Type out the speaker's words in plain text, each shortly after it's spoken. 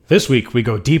This week, we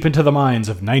go deep into the minds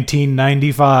of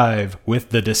 1995 with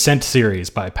the Descent series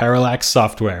by Parallax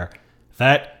Software.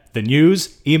 That, the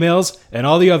news, emails, and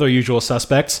all the other usual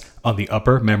suspects on the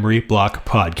Upper Memory Block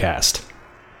podcast.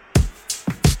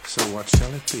 So what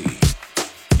shall it be?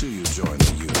 Do you join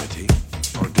the unity,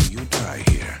 or do you die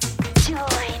here?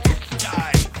 Join.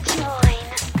 Die! Join.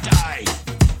 Die!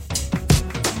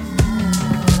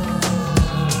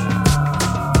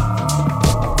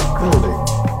 Building.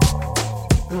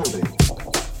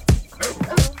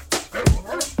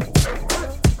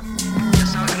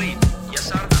 Yes, sir, agreed. Yes,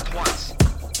 sir, at once.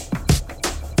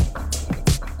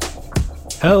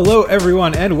 Hello,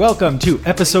 everyone, and welcome to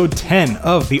episode 10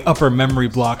 of the Upper Memory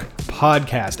Block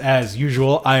podcast. As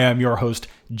usual, I am your host,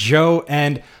 Joe,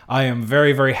 and I am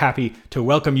very, very happy to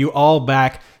welcome you all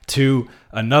back to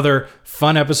another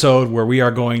fun episode where we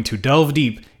are going to delve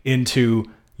deep into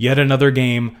yet another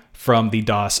game from the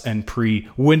DOS and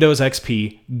pre-Windows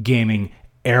XP gaming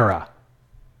era.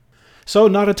 So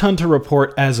not a ton to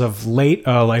report as of late.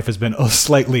 Life has been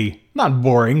slightly, not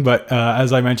boring, but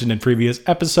as I mentioned in previous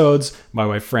episodes, my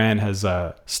wife Fran has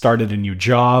started a new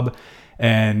job,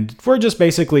 and we're just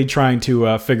basically trying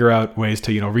to figure out ways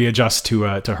to, readjust to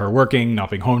her working, not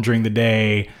being home during the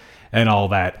day, and all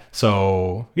that.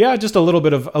 So yeah, just a little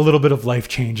bit of life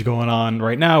change going on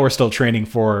right now. We're still training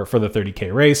for the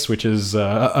 30K race, which is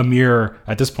a mere,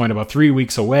 at this point, about 3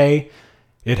 weeks away.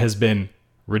 It has been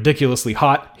ridiculously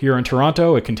hot here in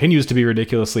Toronto. It continues to be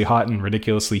ridiculously hot and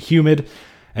ridiculously humid.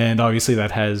 And obviously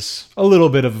that has a little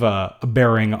bit of a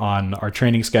bearing on our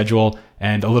training schedule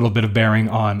and a little bit of bearing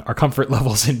on our comfort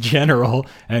levels in general.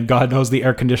 And God knows the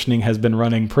air conditioning has been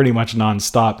running pretty much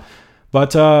nonstop.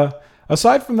 But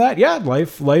aside from that, yeah,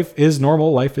 life is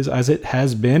normal. Life is as it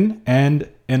has been. And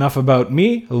enough about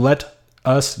me. Let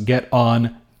us get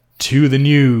on to the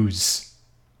news.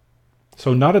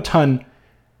 So not a ton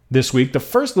this week. The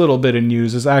first little bit of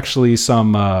news is actually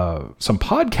some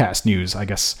podcast news, I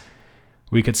guess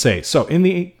we could say. So in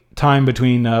the time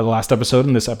between the last episode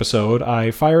and this episode,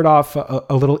 I fired off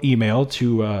a little email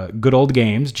to Good Old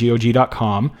Games,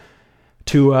 GOG.com,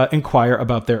 to inquire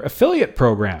about their affiliate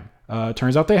program.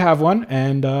 Turns out they have one,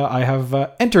 and I have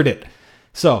entered it.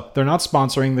 So they're not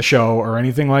sponsoring the show or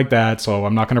anything like that, so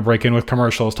I'm not going to break in with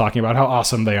commercials talking about how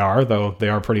awesome they are, though they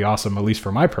are pretty awesome, at least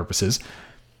for my purposes.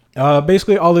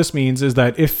 Basically, all this means is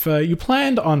that if you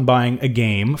planned on buying a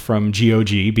game from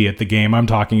GOG, be it the game I'm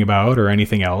talking about or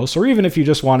anything else, or even if you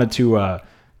just wanted to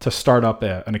start up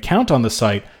an account on the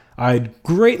site, I'd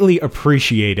greatly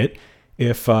appreciate it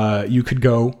if you could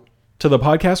go to the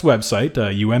podcast website,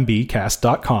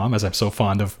 UMBCast.com, as I'm so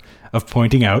fond of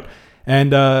pointing out,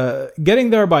 and getting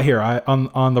there by here.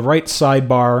 On the right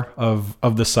sidebar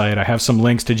of the site, I have some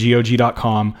links to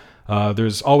GOG.com.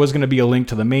 There's always going to be a link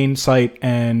to the main site,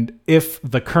 and if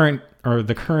the current or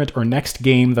next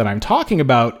game that I'm talking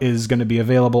about is going to be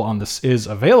available on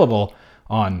GOG,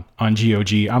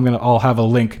 I'll have a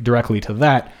link directly to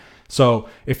that. So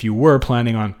if you were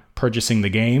planning on purchasing the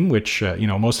game, which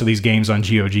most of these games on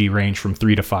GOG range from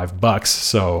 $3 to $5,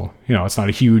 so it's not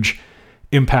a huge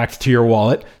impact to your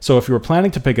wallet. So if you were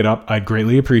planning to pick it up, I'd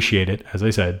greatly appreciate it, as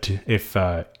I said, if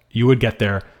you would get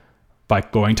there by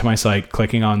going to my site,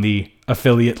 clicking on the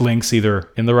affiliate links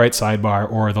either in the right sidebar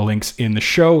or the links in the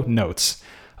show notes.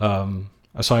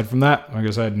 Aside from that, like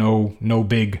I said, no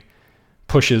big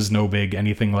pushes, no big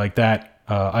anything like that.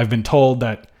 I've been told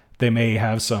that they may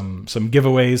have some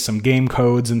giveaways, some game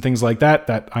codes and things like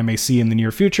that I may see in the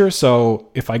near future. So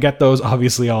if I get those,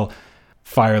 obviously I'll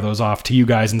fire those off to you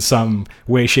guys in some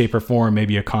way, shape, or form.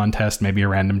 Maybe a contest, maybe a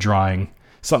random drawing,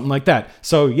 something like that.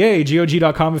 So yay,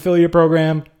 GOG.com affiliate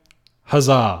program.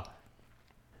 Huzzah.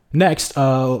 Next,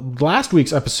 last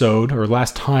week's episode, or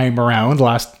last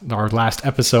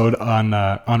episode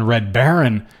on Red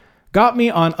Baron got me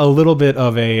on a little bit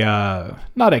of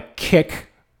not a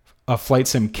flight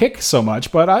sim kick so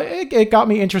much, but it got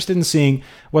me interested in seeing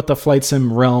what the flight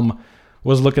sim realm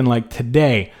was looking like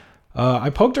today. I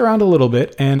poked around a little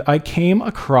bit, and I came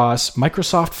across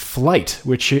Microsoft Flight,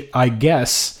 which I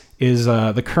guess is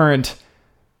the current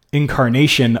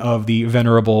incarnation of the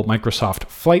venerable Microsoft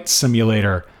Flight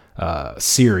Simulator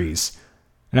series.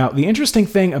 Now, the interesting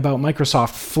thing about Microsoft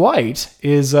Flight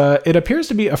is it appears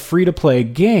to be a free-to-play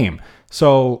game.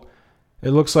 So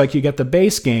it looks like you get the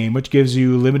base game, which gives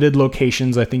you limited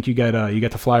locations. I think you get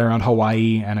to fly around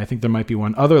Hawaii, and I think there might be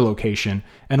one other location,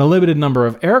 and a limited number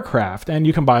of aircraft. And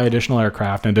you can buy additional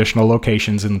aircraft and additional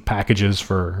locations in packages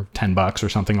for $10 or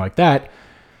something like that.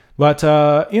 But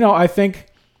I think,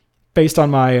 based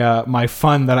on my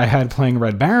fun that I had playing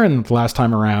Red Baron the last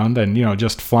time around, and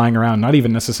just flying around, not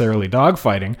even necessarily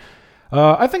dogfighting,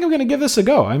 I think I'm going to give this a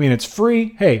go. I mean, it's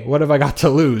free. Hey, what have I got to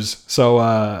lose?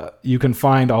 So you can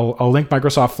find, I'll link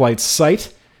Microsoft Flight's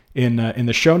site in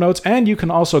the show notes, and you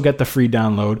can also get the free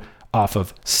download off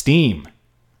of Steam.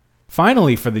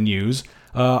 Finally, for the news,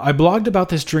 I blogged about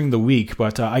this during the week,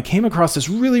 but I came across this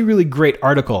really, really great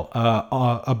article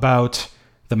about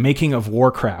the making of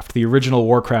Warcraft, the original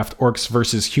Warcraft Orcs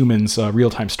versus Humans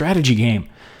real-time strategy game.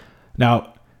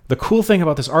 Now, the cool thing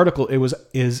about this article it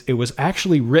was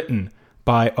actually written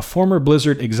by a former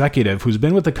Blizzard executive who's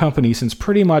been with the company since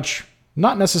pretty much,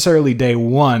 not necessarily day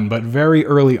one, but very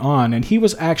early on, and he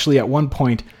was actually at one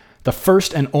point the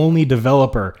first and only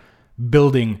developer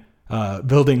building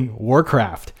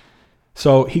Warcraft.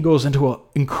 So he goes into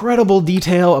incredible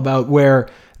detail about where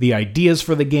the ideas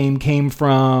for the game came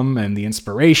from and the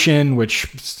inspiration, which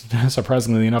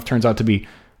surprisingly enough turns out to be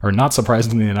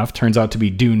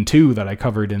Dune 2 that I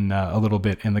covered in a little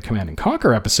bit in the Command &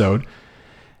 Conquer episode.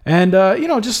 And,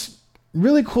 just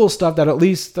really cool stuff that at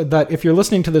least that if you're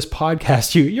listening to this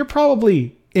podcast, you're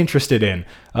probably interested in,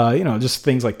 just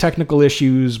things like technical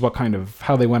issues,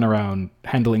 how they went around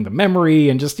handling the memory,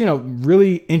 and just,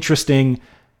 really interesting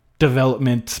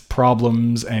development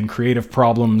problems and creative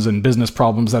problems and business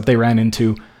problems that they ran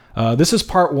into. This is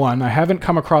part 1. I haven't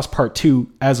come across part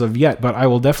 2 as of yet, but I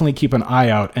will definitely keep an eye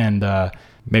out and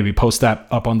maybe post that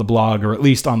up on the blog or at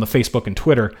least on the Facebook and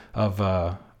Twitter of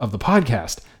the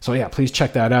podcast. So yeah, please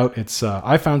check that out. It's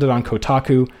I found it on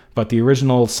Kotaku, but the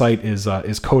original site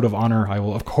is Code of Honor. I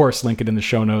will of course link it in the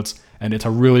show notes, and it's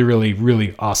a really, really,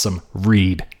 really awesome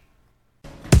read.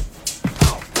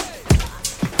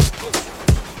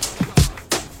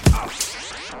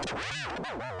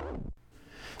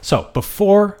 So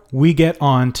before we get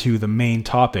on to the main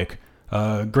topic,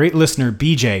 great listener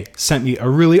BJ sent me a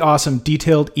really awesome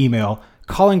detailed email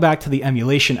calling back to the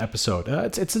emulation episode.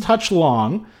 It's a touch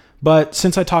long, but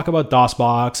since I talk about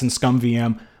DOSBox and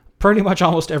ScumVM pretty much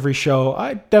almost every show,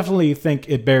 I definitely think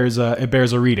it bears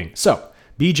a reading. So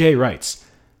BJ writes,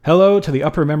 "Hello to the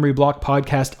Upper Memory Block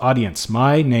podcast audience.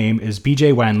 My name is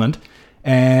BJ Wanland,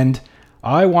 and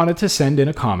I wanted to send in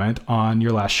a comment on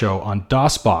your last show on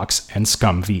DOSBox and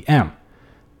ScumVM.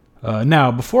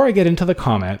 Now, before I get into the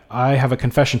comment, I have a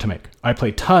confession to make. I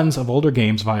play tons of older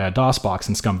games via DOSBox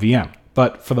and ScumVM,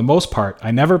 but for the most part,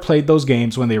 I never played those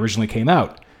games when they originally came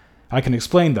out. I can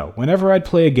explain though. Whenever I'd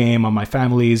play a game on my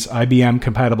family's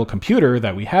IBM-compatible computer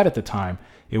that we had at the time,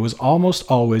 it was almost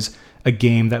always a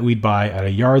game that we'd buy at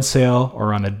a yard sale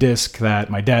or on a disc that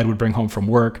my dad would bring home from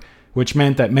work, which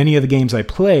meant that many of the games I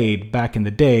played back in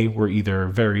the day were either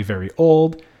very, very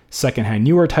old, secondhand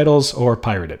newer titles, or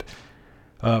pirated.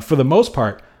 For the most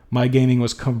part, my gaming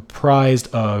was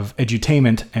comprised of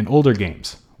edutainment and older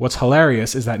games. What's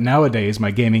hilarious is that nowadays my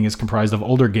gaming is comprised of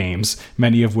older games,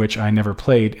 many of which I never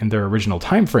played in their original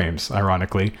timeframes,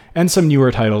 ironically, and some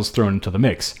newer titles thrown into the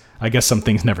mix. I guess some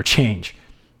things never change.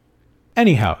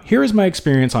 Anyhow, here is my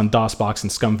experience on DOSBox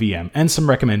and ScumVM, and some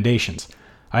recommendations.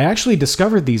 I actually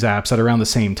discovered these apps at around the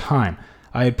same time.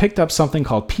 I had picked up something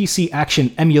called PC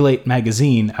Action Emulate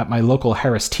magazine at my local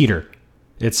Harris Teeter.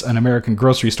 It's an American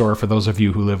grocery store for those of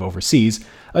you who live overseas,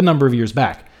 a number of years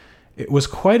back. It was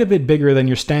quite a bit bigger than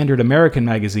your standard American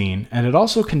magazine, and it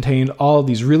also contained all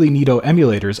these really neato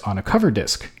emulators on a cover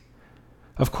disc.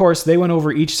 Of course, they went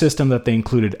over each system that they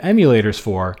included emulators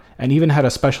for, and even had a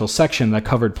special section that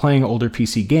covered playing older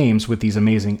PC games with these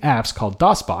amazing apps called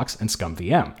DOSBox and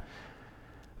ScumVM.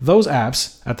 Those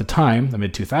apps, at the time, the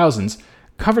mid-2000s,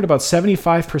 covered about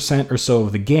 75% or so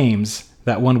of the games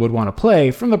that one would want to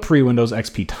play from the pre-Windows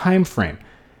XP timeframe,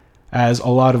 as a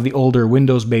lot of the older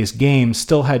Windows-based games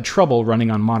still had trouble running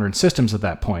on modern systems at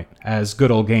that point, as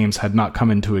good old games had not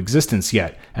come into existence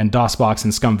yet, and DOSBox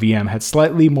and ScumVM had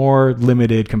slightly more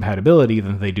limited compatibility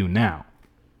than they do now.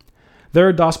 There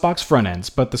are DOSBox front ends,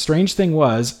 but the strange thing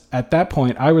was, at that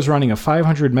point I was running a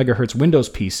 500 MHz Windows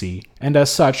PC, and as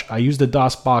such I used a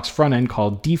DOSBox front end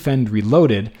called Defend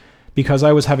Reloaded, because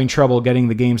I was having trouble getting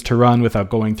the games to run without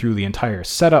going through the entire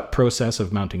setup process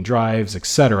of mounting drives,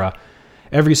 etc.,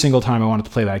 every single time I wanted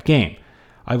to play that game.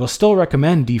 I will still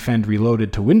recommend Defend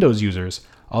Reloaded to Windows users,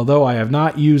 although I have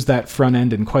not used that front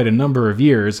end in quite a number of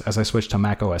years as I switched to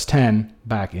Mac OS X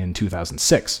back in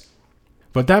 2006.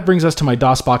 But that brings us to my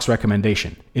DOSBox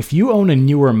recommendation. If you own a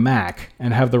newer Mac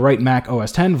and have the right Mac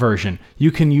OS X version,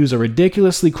 you can use a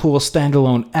ridiculously cool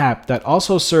standalone app that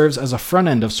also serves as a front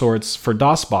end of sorts for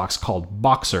DOSBox called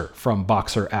Boxer from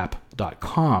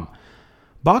boxerapp.com.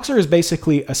 Boxer is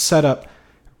basically set up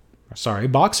so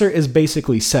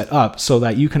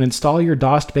that you can install your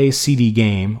DOS-based CD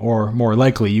game, or more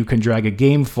likely, you can drag a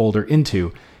game folder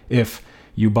into if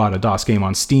you bought a DOS game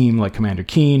on Steam like Commander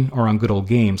Keen or on good old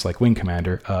games like Wing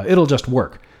Commander, it'll just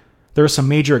work. There are some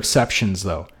major exceptions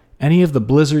though. Any of the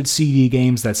Blizzard CD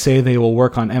games that say they will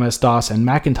work on MS-DOS and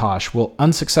Macintosh will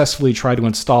unsuccessfully try to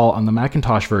install on the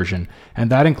Macintosh version,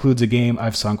 and that includes a game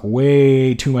I've sunk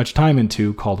way too much time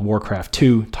into called Warcraft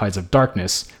 2: Tides of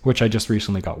Darkness, which I just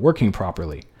recently got working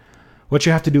properly. What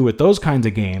you have to do with those kinds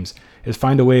of games is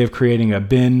find a way of creating a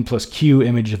bin plus Q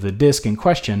image of the disk in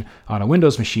question on a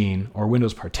Windows machine or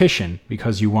Windows partition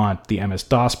because you want the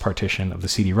MS-DOS partition of the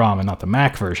CD-ROM and not the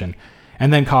Mac version,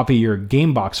 and then copy your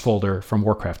Gamebox folder from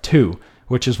Warcraft 2,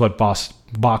 which is what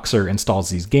Boxer installs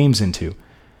these games into.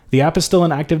 The app is still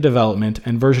in active development,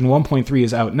 and version 1.3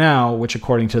 is out now, which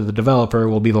according to the developer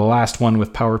will be the last one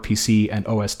with PowerPC and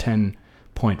OS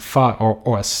 10.5 or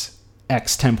OS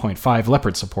X 10.5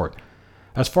 Leopard support.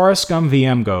 As far as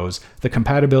ScumVM goes, the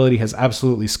compatibility has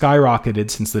absolutely skyrocketed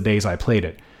since the days I played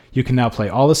it. You can now play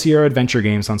all the Sierra Adventure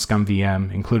games on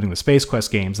ScumVM, including the Space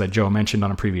Quest games that Joe mentioned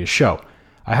on a previous show.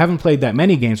 I haven't played that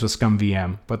many games with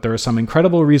ScumVM, but there are some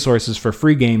incredible resources for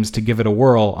free games to give it a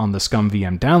whirl on the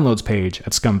ScumVM downloads page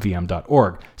at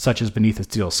scumvm.org, such as Beneath a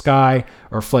Steel Sky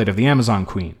or Flight of the Amazon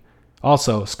Queen.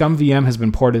 Also, ScumVM has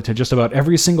been ported to just about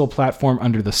every single platform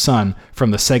under the sun,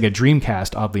 from the Sega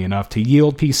Dreamcast, oddly enough, to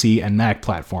yield PC and Mac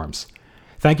platforms.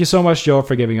 Thank you so much, Joe,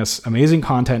 for giving us amazing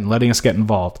content and letting us get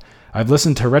involved. I've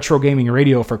listened to retro gaming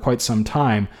radio for quite some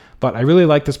time, but I really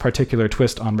like this particular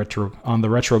twist on the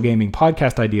retro gaming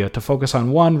podcast idea to focus on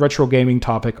one retro gaming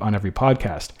topic on every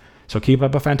podcast. So keep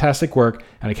up a fantastic work,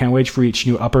 and I can't wait for each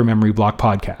new Upper Memory Block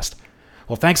podcast.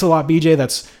 Well, thanks a lot, BJ.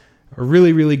 That's a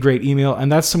really, really great email, and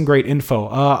that's some great info.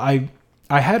 I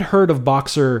had heard of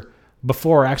Boxer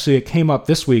before. Actually, it came up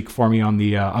this week for me on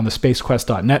the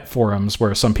SpaceQuest.net forums,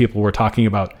 where some people were talking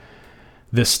about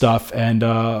this stuff, and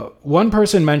one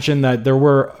person mentioned that there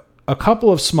were a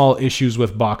couple of small issues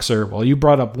with Boxer. Well, you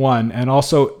brought up one, and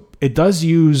also it does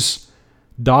use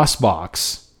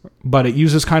DOSBox, but it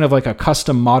uses kind of like a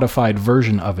custom modified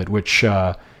version of it, which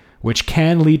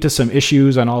can lead to some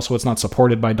issues, and also it's not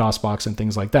supported by DOSBox and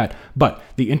things like that. But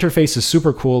the interface is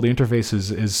super cool. The interface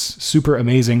is super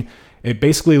amazing. It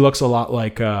basically looks a lot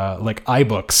like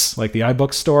iBooks, like the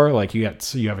iBooks store. Like you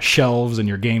have shelves, and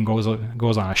your game goes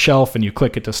on a shelf, and you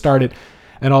click it to start it,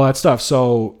 and all that stuff.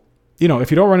 So,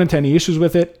 if you don't run into any issues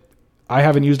with it, I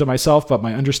haven't used it myself, but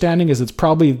my understanding is it's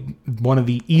probably one of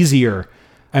the easier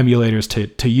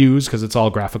emulators to use because it's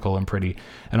all graphical and pretty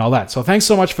and all that. So thanks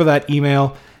so much for that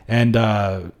email, and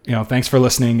thanks for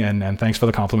listening, and thanks for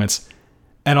the compliments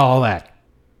and all that.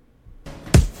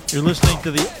 You're listening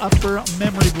to the Upper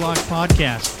Memory Block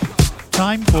podcast.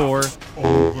 Time for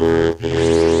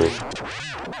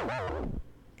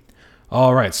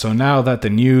All right, so now that the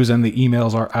news and the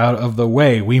emails are out of the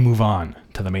way, we move on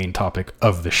to the main topic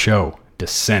of the show,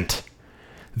 Descent.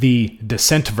 The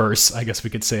Descentverse, I guess we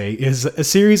could say, is a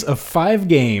series of 5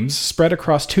 games spread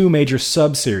across 2 major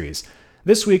sub-series.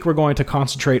 This week we're going to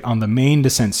concentrate on the main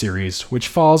Descent series, which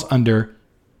falls under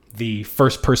the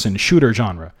first-person shooter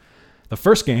genre. The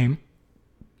first game,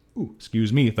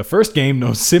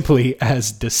 known simply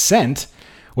as Descent,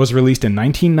 was released in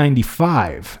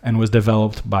 1995 and was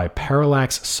developed by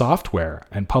Parallax Software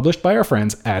and published by our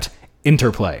friends at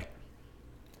Interplay.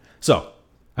 So,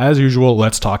 as usual,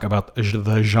 let's talk about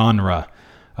the genre.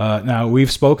 Now,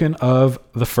 we've spoken of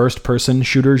the first-person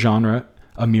shooter genre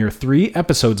a mere 3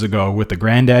 episodes ago with the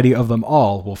granddaddy of them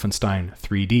all, Wolfenstein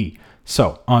 3D.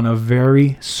 So, on a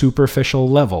very superficial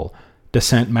level,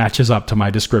 Descent matches up to my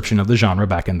description of the genre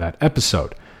back in that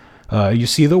episode. You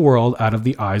see the world out of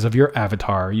the eyes of your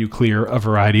avatar. You clear a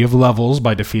variety of levels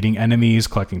by defeating enemies,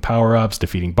 collecting power-ups,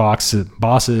 defeating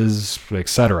bosses,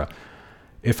 etc.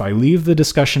 If I leave the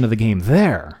discussion of the game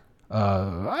there,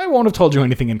 I won't have told you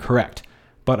anything incorrect,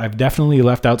 but I've definitely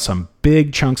left out some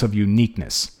big chunks of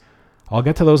uniqueness. I'll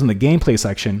get to those in the gameplay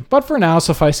section, but for now,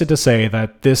 suffice it to say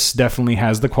that this definitely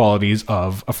has the qualities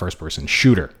of a first-person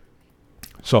shooter.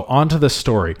 So on to the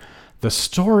story. The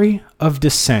story of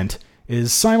Descent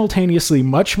is simultaneously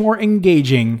much more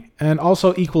engaging and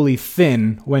also equally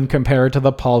thin when compared to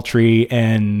the paltry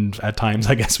and, at times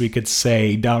I guess we could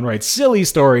say, downright silly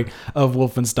story of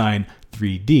Wolfenstein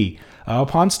 3D.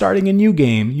 Upon starting a new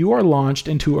game, you are launched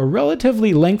into a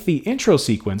relatively lengthy intro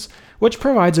sequence, which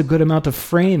provides a good amount of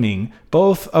framing,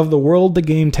 both of the world the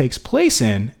game takes place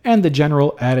in and the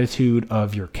general attitude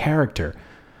of your character.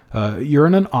 You're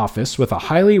in an office with a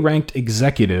highly ranked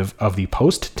executive of the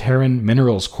Post-Terran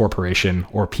Minerals Corporation,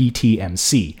 or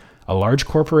PTMC, a large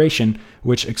corporation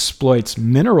which exploits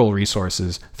mineral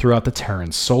resources throughout the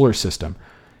Terran solar system.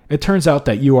 It turns out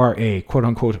that you are a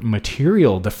quote-unquote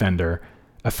material defender,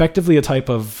 Effectively a type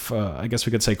of, I guess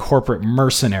we could say, corporate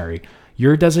mercenary.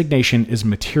 Your designation is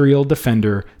Material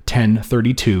Defender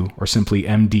 1032, or simply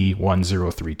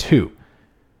MD1032.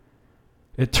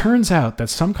 It turns out that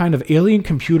some kind of alien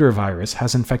computer virus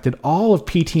has infected all of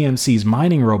PTMC's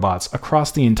mining robots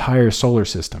across the entire solar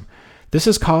system. This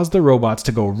has caused the robots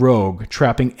to go rogue,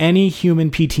 trapping any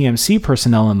human PTMC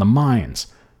personnel in the mines.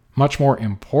 Much more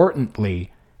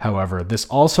importantly, however, this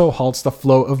also halts the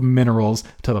flow of minerals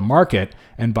to the market,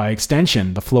 and by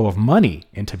extension, the flow of money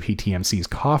into PTMC's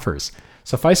coffers.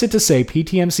 Suffice it to say,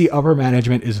 PTMC upper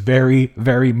management is very,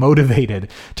 very motivated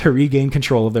to regain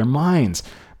control of their mines,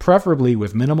 preferably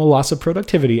with minimal loss of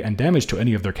productivity and damage to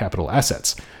any of their capital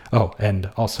assets. Oh, and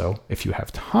also, if you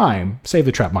have time, save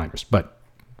the trapped miners, but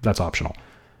that's optional.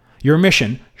 Your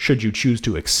mission, should you choose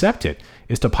to accept it,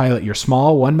 is to pilot your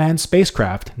small one-man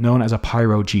spacecraft known as a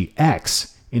Pyro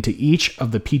GX into each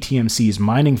of the PTMC's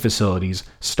mining facilities,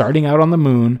 starting out on the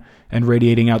moon and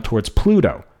radiating out towards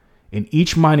Pluto. In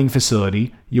each mining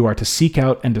facility, you are to seek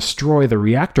out and destroy the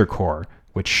reactor core,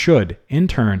 which should, in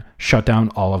turn, shut down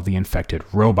all of the infected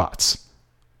robots.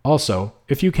 Also,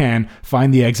 if you can,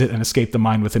 find the exit and escape the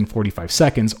mine within 45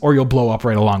 seconds, or you'll blow up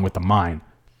right along with the mine.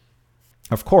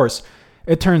 Of course,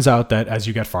 it turns out that as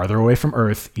you get farther away from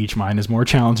Earth, each mine is more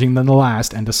challenging than the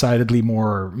last and decidedly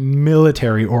more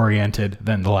military-oriented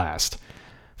than the last.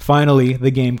 Finally,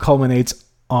 the game culminates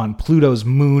on Pluto's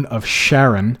moon of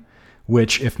Charon,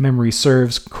 which, if memory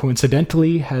serves,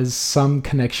 coincidentally has some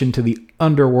connection to the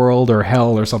underworld or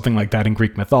hell or something like that in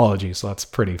Greek mythology, so that's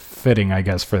pretty fitting, I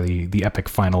guess, for the epic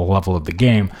final level of the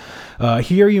game.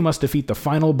 Here you must defeat the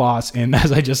final boss in,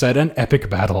 as I just said, an epic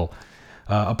battle.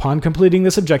 Upon completing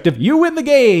this objective, you win the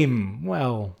game!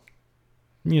 Well,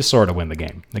 you sort of win the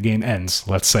game. The game ends,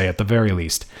 let's say, at the very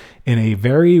least, in a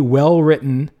very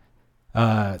well-written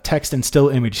text and still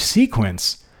image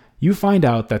sequence. You find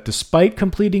out that despite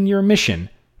completing your mission,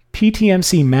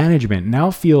 PTMC management now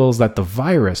feels that the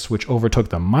virus which overtook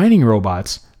the mining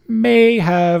robots may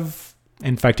have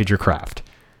infected your craft.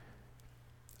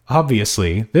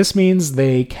 Obviously, this means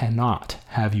they cannot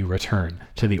have you return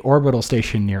to the orbital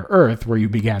station near Earth where you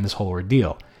began this whole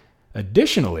ordeal.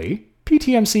 Additionally,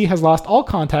 PTMC has lost all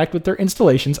contact with their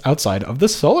installations outside of the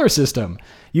solar system.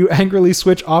 You angrily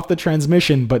switch off the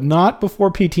transmission, but not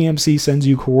before PTMC sends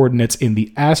you coordinates in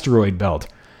the asteroid belt.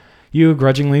 You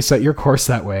grudgingly set your course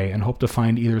that way and hope to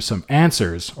find either some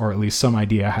answers or at least some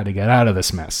idea how to get out of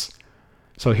this mess.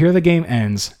 So here the game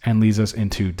ends and leads us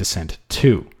into Descent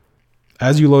 2.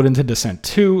 As you load into Descent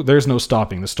 2, there's no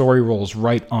stopping. The story rolls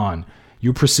right on.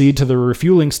 You proceed to the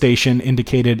refueling station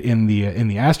indicated in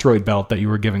the asteroid belt that you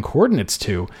were given coordinates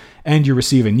to, and you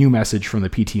receive a new message from the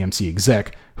PTMC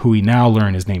exec, who we now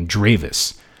learn is named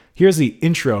Dravis. Here's the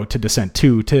intro to Descent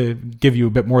 2 to give you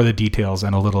a bit more of the details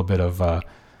and a little bit of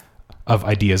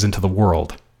ideas into the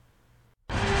world.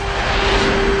 Now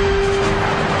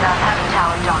have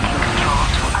tower docking control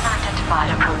to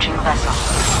unidentified approaching vessel.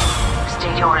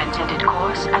 State your intended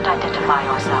course and identify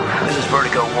yourself. This is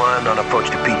Vertigo 1 on approach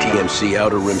to PTMC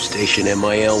Outer Rim Station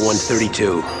MIL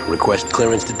 132. Request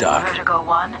clearance to dock. Vertigo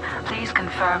 1, please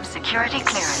confirm security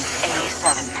clearance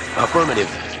A7. Affirmative.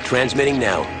 Transmitting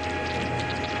now.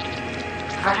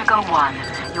 Vertigo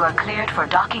 1, you are cleared for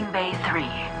docking bay 3.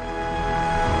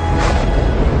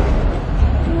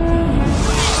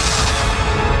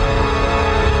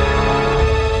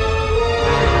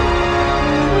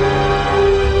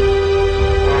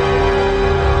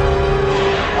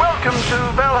 Welcome to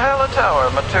Valhalla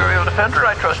Tower, Material Defender.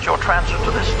 I trust your transfer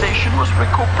to this station was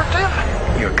recuperative.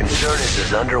 Your concern is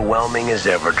as underwhelming as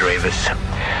ever, Dravis.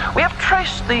 We have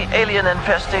traced the alien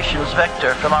infestation's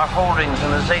vector from our holdings in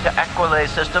the Zeta Aquila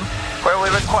system, where we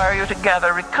require you to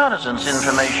gather reconnaissance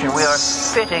information. We are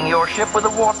fitting your ship with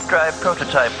a warp drive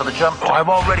prototype for the jump. I've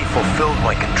already fulfilled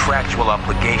my contractual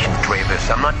obligations,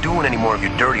 Dravis. I'm not doing any more of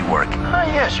your dirty work.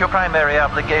 Yes, your primary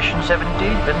obligations have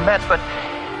indeed been met, but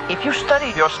if you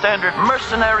study your standard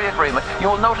mercenary agreement, you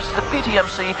will notice that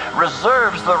PTMC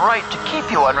reserves the right to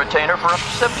keep you on retainer for up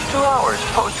to 72 hours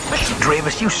post-mission.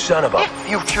 Dravis, you son of a... If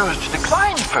you choose to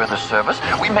decline further service,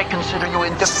 we may consider you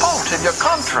in default in your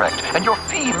contract, and your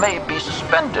fee may be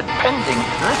suspended pending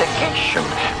litigation.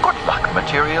 Good luck,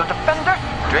 Material Defender.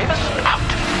 Dravis, out.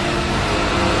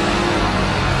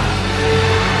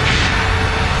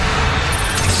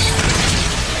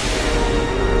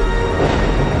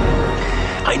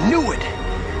 I knew it!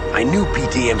 I knew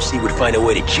PTMC would find a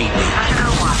way to cheat me. Vertigo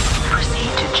 1,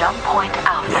 proceed to jump point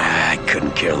Alpha. I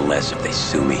couldn't care less if they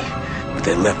sue me. But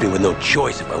they left me with no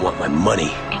choice if I want my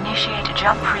money. Initiate a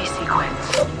jump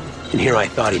pre-sequence. And here I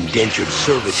thought indentured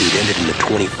servitude ended in the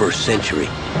 21st century.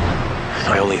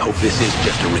 I only hope this is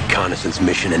just a reconnaissance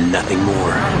mission and nothing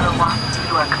more. Number 1,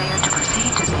 you are cleared to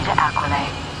proceed to Zeta Aquilay.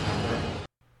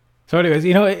 So anyways,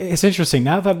 it's interesting.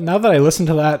 Now that I listen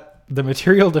to that, the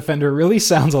Material Defender really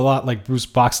sounds a lot like Bruce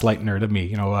Boxleitner to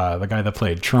me, the guy that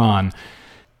played Tron.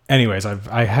 Anyways,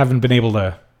 I haven't been able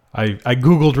to... I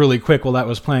Googled really quick while that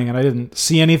was playing, and I didn't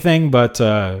see anything, but,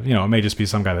 it may just be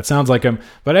some guy that sounds like him.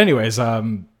 But anyways,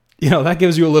 that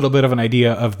gives you a little bit of an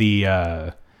idea of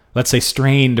the, let's say,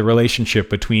 strained relationship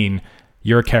between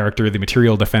your character, the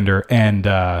Material Defender, and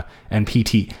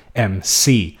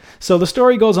PTMC. So the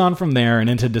story goes on from there and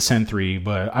into Descent 3,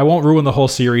 but I won't ruin the whole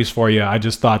series for you. I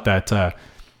just thought that,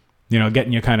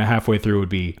 getting you kind of halfway through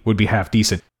would be half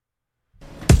decent.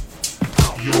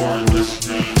 You are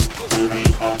listening to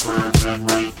the Upper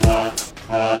Memory Block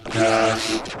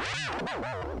Podcast.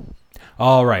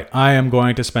 All right, I am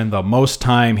going to spend the most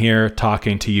time here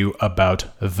talking to you about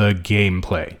the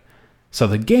gameplay. So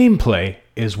the gameplay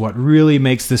is what really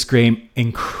makes this game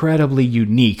incredibly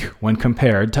unique when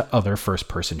compared to other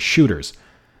first-person shooters.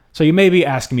 So you may be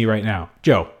asking me right now,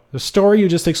 Joe, the story you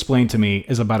just explained to me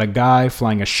is about a guy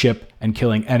flying a ship and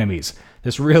killing enemies.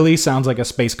 This really sounds like a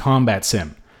space combat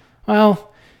sim.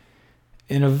 Well,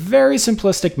 in a very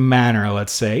simplistic manner,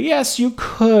 let's say, yes, you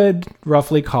could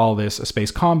roughly call this a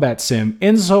space combat sim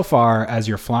insofar as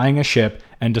you're flying a ship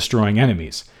and destroying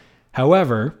enemies.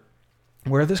 However,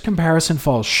 where this comparison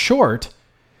falls short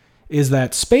is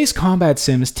that space combat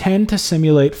sims tend to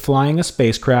simulate flying a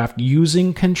spacecraft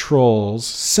using controls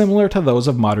similar to those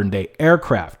of modern-day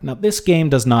aircraft. Now, this game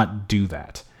does not do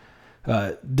that.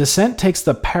 Descent takes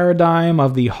the paradigm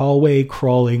of the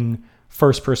hallway-crawling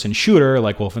first-person shooter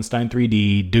like Wolfenstein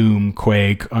 3D, Doom,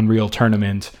 Quake, Unreal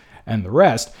Tournament, and the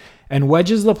rest, and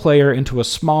wedges the player into a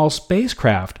small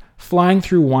spacecraft flying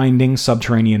through winding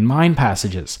subterranean mine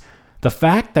passages. The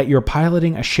fact that you're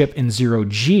piloting a ship in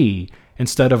zero-G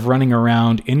instead of running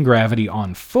around in gravity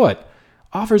on foot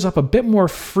offers up a bit more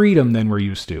freedom than we're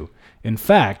used to. In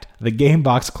fact, the game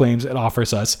box claims it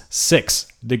offers us 6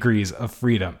 degrees of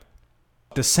freedom.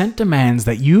 Descent demands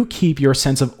that you keep your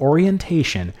sense of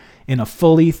orientation in a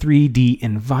fully 3D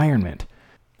environment.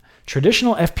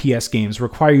 Traditional FPS games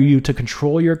require you to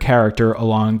control your character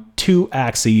along 2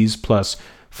 axes plus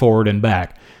forward and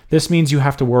back. This means you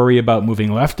have to worry about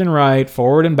moving left and right,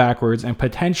 forward and backwards, and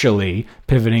potentially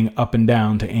pivoting up and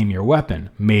down to aim your weapon,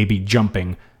 maybe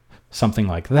jumping, something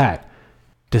like that.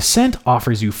 Descent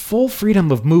offers you full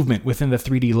freedom of movement within the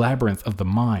 3D labyrinth of the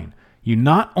mine. You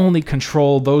not only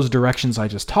control those directions I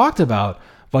just talked about,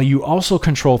 but you also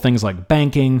control things like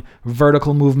banking,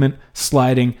 vertical movement,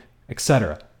 sliding,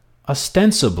 etc.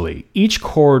 Ostensibly, each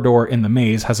corridor in the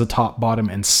maze has a top, bottom,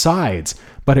 and sides,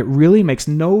 but it really makes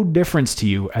no difference to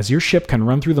you as your ship can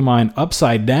run through the mine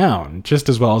upside down just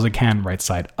as well as it can right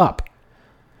side up.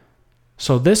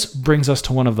 So this brings us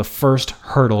to one of the first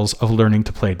hurdles of learning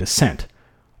to play Descent.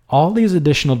 All these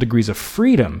additional degrees of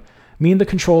freedom mean the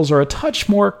controls are a touch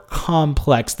more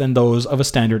complex than those of a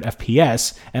standard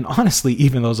FPS, and honestly,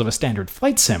 even those of a standard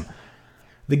flight sim.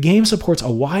 The game supports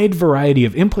a wide variety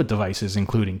of input devices,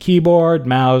 including keyboard,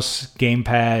 mouse,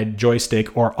 gamepad,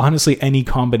 joystick, or honestly any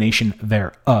combination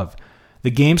thereof.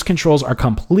 The game's controls are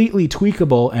completely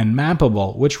tweakable and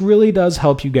mappable, which really does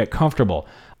help you get comfortable.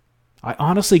 I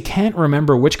honestly can't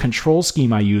remember which control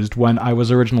scheme I used when I was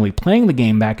originally playing the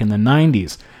game back in the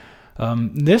 90s.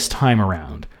 This time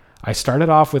around, I started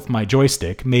off with my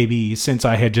joystick, maybe since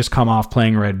I had just come off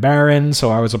playing Red Baron, so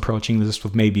I was approaching this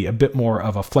with maybe a bit more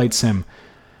of a flight sim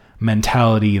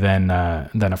mentality than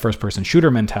a first-person shooter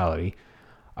mentality.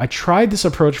 I tried this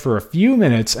approach for a few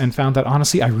minutes and found that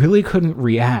honestly I really couldn't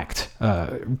react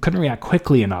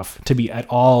quickly enough to be at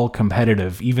all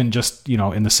competitive, even just,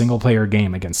 in the single-player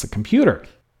game against the computer.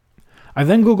 I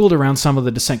then Googled around some of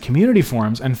the Descent community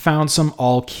forums and found some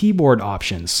all-keyboard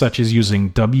options, such as using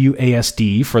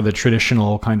WASD for the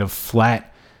traditional kind of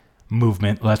flat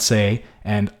movement, let's say,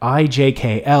 and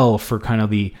IJKL for kind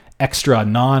of the extra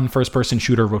non-first-person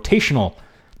shooter rotational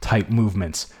type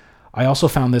movements. I also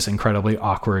found this incredibly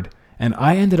awkward, and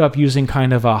I ended up using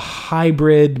kind of a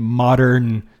hybrid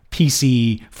modern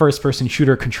PC first-person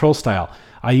shooter control style.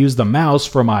 I used the mouse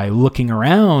for my looking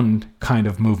around kind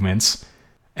of movements,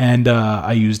 and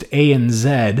I used A and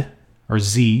Z, or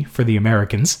Z for the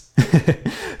Americans,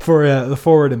 for the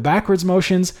forward and backwards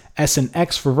motions, S and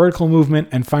X for vertical movement,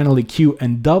 and finally Q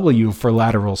and W for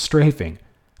lateral strafing.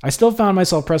 I still found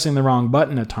myself pressing the wrong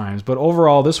button at times, but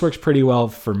overall this works pretty well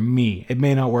for me. It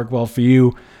may not work well for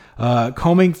you.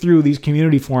 Combing through these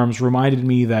community forums reminded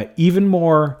me that even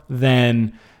more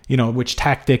than which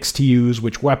tactics to use,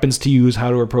 which weapons to use, how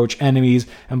to approach enemies,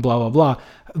 and blah, blah, blah.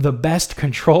 The best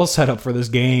control setup for this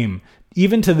game,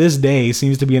 even to this day,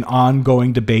 seems to be an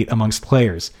ongoing debate amongst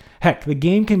players. Heck, the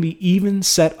game can be even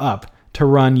set up to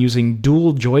run using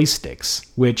dual joysticks,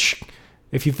 which,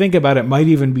 if you think about it, might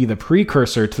even be the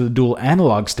precursor to the dual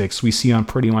analog sticks we see on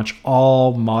pretty much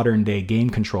all modern-day game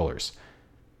controllers.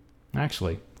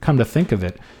 Actually, come to think of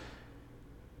it,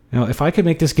 if I could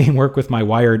make this game work with my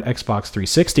wired Xbox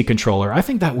 360 controller, I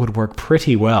think that would work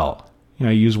pretty well.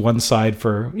 Use one side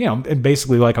for,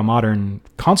 basically like a modern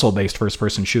console-based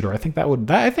first-person shooter. I think that would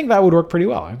work pretty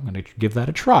well. I'm going to give that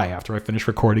a try after I finish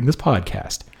recording this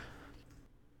podcast.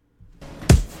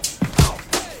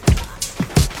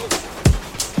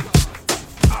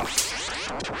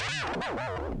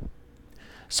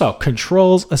 So,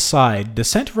 controls aside,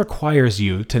 Descent requires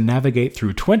you to navigate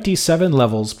through 27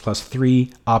 levels plus 3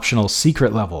 optional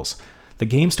secret levels. The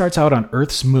game starts out on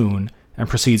Earth's moon and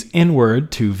proceeds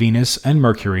inward to Venus and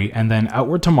Mercury, and then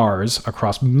outward to Mars,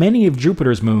 across many of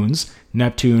Jupiter's moons,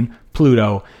 Neptune,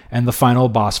 Pluto, and the final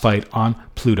boss fight on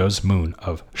Pluto's moon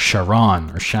of Charon,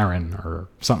 or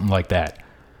something like that.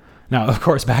 Now, of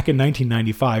course, back in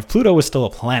 1995, Pluto was still a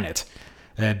planet.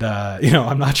 And,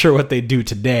 I'm not sure what they do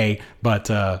today, but,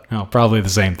 probably the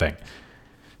same thing.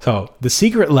 So, the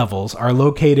secret levels are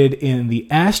located in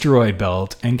the asteroid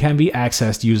belt and can be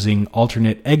accessed using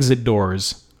alternate exit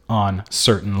doors on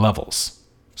certain levels.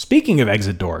 Speaking of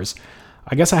exit doors,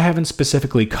 I guess I haven't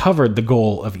specifically covered the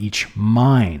goal of each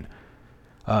mine.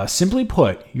 Simply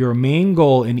put, your main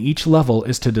goal in each level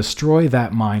is to destroy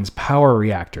that mine's power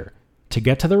reactor. To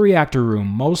get to the reactor room,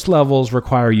 most levels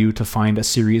require you to find a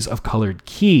series of colored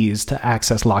keys to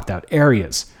access locked out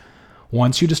areas.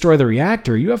 Once you destroy the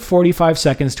reactor, you have 45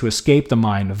 seconds to escape the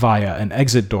mine via an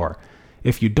exit door.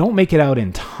 If you don't make it out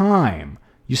in time,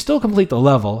 you still complete the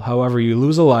level, however you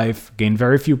lose a life, gain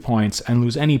very few points, and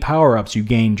lose any power-ups you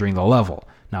gain during the level.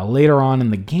 Now later on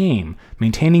in the game,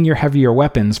 maintaining your heavier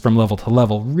weapons from level to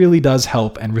level really does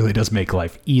help and really does make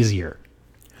life easier.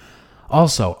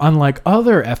 Also, unlike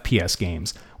other FPS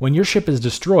games, when your ship is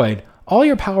destroyed, all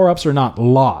your power-ups are not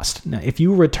lost. Now, if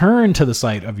you return to the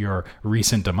site of your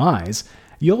recent demise,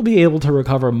 you'll be able to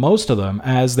recover most of them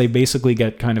as they basically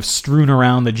get kind of strewn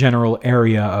around the general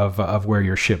area of where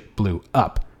your ship blew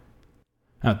up.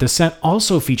 Now, Descent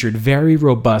also featured very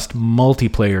robust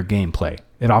multiplayer gameplay.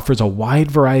 It offers a wide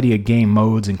variety of game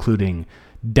modes, including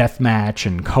deathmatch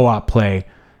and co-op play.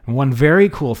 And one very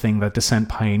cool thing that Descent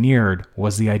pioneered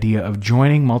was the idea of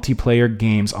joining multiplayer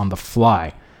games on the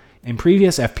fly. In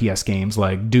previous FPS games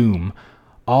like Doom,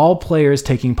 all players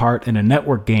taking part in a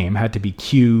network game had to be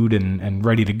queued and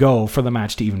ready to go for the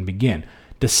match to even begin.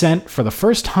 Descent, for the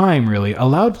first time really,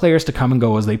 allowed players to come and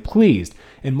go as they pleased.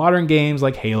 In modern games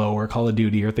like Halo or Call of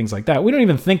Duty or things like that, we don't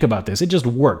even think about this, it just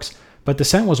works. But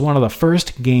Descent was one of the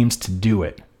first games to do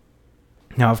it.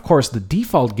 Now, of course, the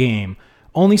default game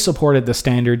only supported the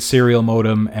standard serial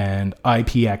modem and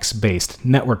IPX-based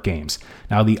network games.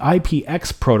 Now, the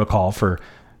IPX protocol, for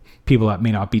people that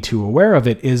may not be too aware of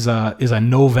it, is a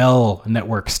Novell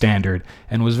network standard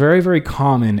and was very, very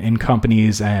common in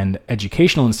companies and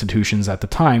educational institutions at the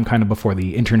time, kind of before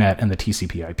the internet and the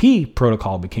TCP/IP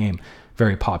protocol became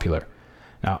very popular.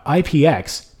 Now,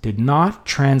 IPX did not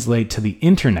translate to the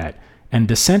internet, and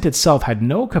Descent itself had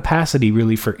no capacity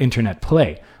really for internet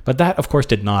play. But that, of course,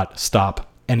 did not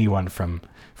stop anyone from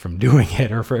doing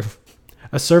it.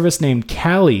 A service named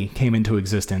Kali came into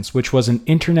existence, which was an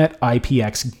internet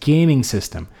IPX gaming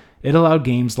system. It allowed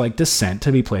games like Descent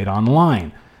to be played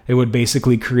online. It would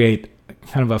basically create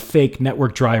kind of a fake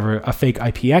network driver, a fake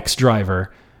IPX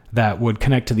driver that would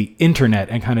connect to the internet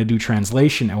and kind of do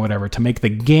translation and whatever to make the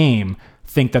game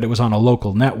think that it was on a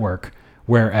local network,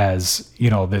 whereas,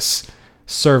 this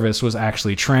service was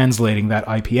actually translating that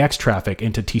IPX traffic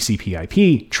into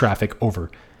TCP/IP traffic over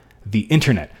the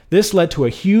internet. This led to a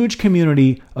huge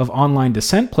community of online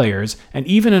Descent players and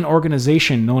even an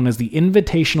organization known as the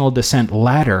Invitational Descent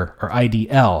Ladder, or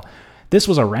IDL. This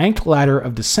was a ranked ladder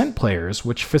of Descent players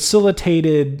which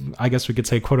facilitated, I guess we could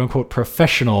say, quote-unquote,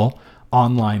 professional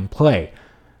online play.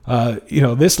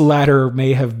 This ladder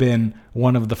may have been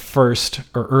one of the first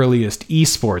or earliest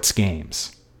esports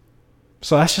games.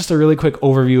 So that's just a really quick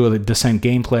overview of the Descent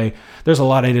gameplay. There's a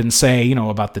lot I didn't say,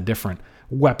 about the different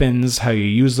weapons, how you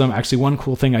use them. Actually, one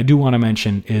cool thing I do want to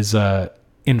mention is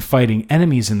in fighting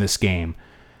enemies in this game,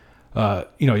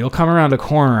 you'll come around a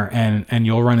corner and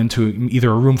you'll run into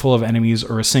either a room full of enemies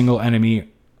or a single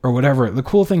enemy or whatever. The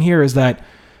cool thing here is that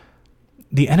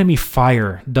the enemy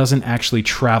fire doesn't actually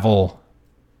travel,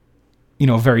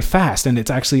 very fast, and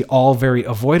it's actually all very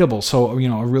avoidable. So,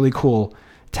 a really cool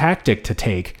tactic to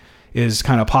take is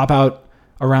kind of pop out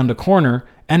around a corner,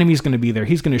 enemy's going to be there,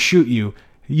 he's going to shoot you,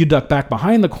 you duck back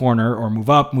behind the corner or move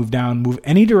up, move down, move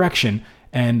any direction,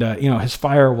 and his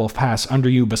fire will pass under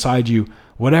you, beside you,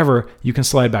 whatever, you can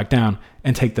slide back down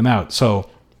and take them out. So,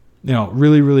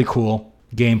 really, really cool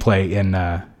gameplay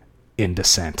in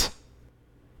Descent.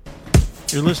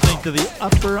 You're listening to the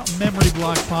Upper Memory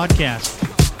Block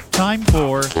Podcast. Time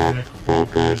for Tech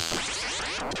Focus.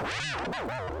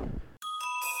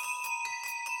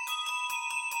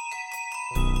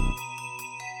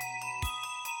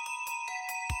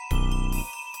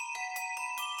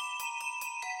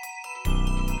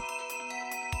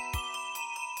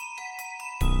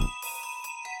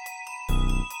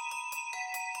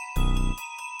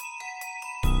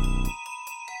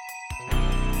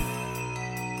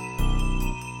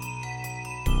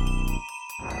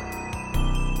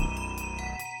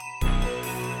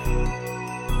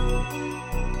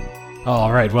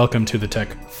 All right, welcome to the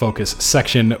Tech Focus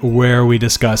section where we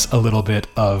discuss a little bit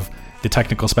of the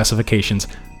technical specifications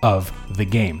of the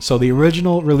game. So the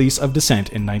original release of Descent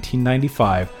in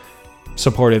 1995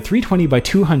 supported 320 by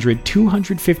 200,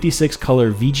 256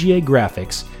 color VGA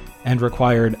graphics and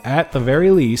required, at the very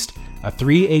least, a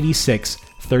 386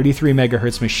 33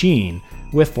 megahertz machine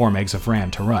with 4 megs of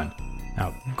RAM to run.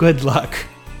 Now, good luck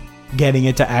getting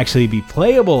it to actually be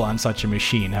playable on such a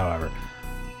machine, however.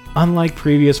 Unlike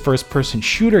previous first-person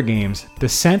shooter games,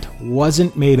 Descent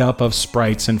wasn't made up of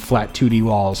sprites and flat 2D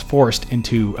walls forced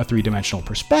into a three-dimensional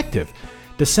perspective.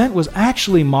 Descent was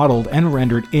actually modeled and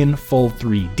rendered in full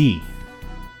 3D.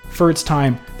 For its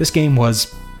time, this game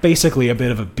was basically a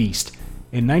bit of a beast.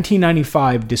 In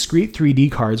 1995, discrete 3D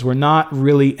cards were not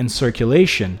really in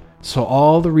circulation, so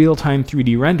all the real-time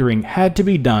 3D rendering had to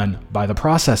be done by the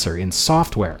processor in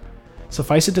software.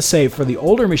 Suffice it to say, for the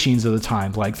older machines of the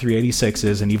time, like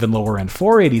 386s and even lower-end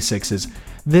 486s,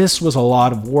 this was a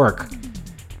lot of work.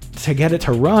 To get it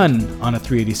to run on a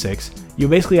 386, you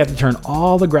basically have to turn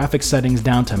all the graphics settings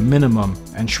down to minimum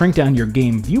and shrink down your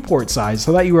game viewport size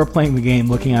so that you are playing the game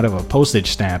looking out of a postage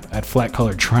stamp at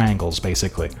flat-colored triangles,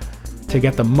 basically. To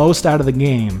get the most out of the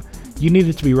game, you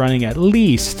needed to be running at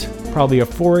least probably a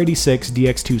 486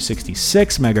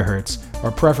 DX266 MHz, or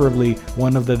preferably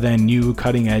one of the then new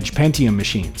cutting-edge Pentium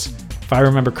machines. If I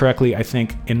remember correctly, I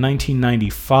think in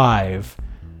 1995,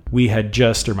 we had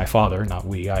just, or my father, not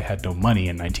we, I had no money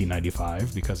in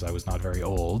 1995 because I was not very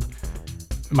old.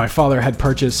 My father had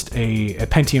purchased a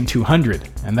Pentium 200,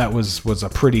 and that was a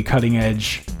pretty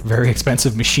cutting-edge, very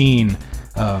expensive machine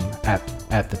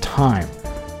at the time.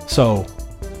 So,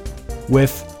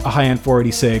 with a high-end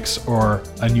 486 or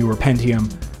a newer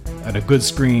Pentium and a good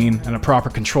screen and a proper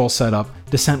control setup,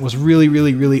 Descent was really,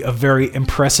 really, really a very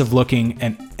impressive looking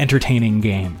and entertaining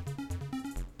game.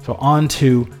 So on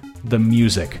to the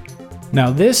music. Now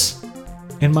this,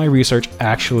 in my research,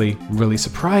 actually really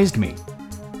surprised me.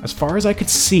 As far as I could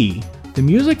see, the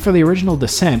music for the original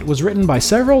Descent was written by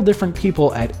several different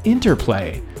people at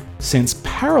Interplay, since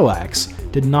Parallax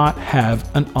did not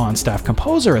have an on-staff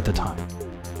composer at the time.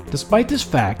 Despite this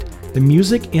fact, the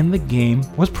music in the game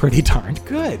was pretty darn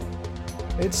good.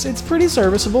 It's pretty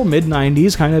serviceable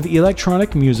mid-90s kind of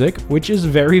electronic music, which is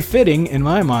very fitting in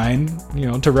my mind,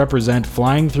 to represent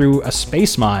flying through a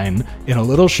space mine in a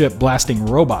little ship blasting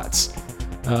robots.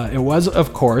 It was,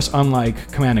 of course,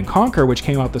 unlike Command & Conquer, which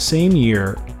came out the same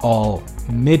year, all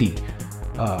MIDI.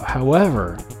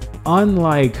 However,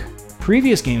 unlike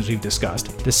previous games we've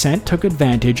discussed, Descent took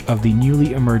advantage of the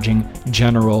newly emerging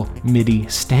General MIDI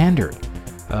standard.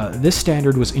 This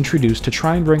standard was introduced to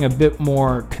try and bring a bit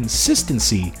more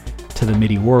consistency to the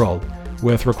MIDI world,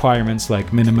 with requirements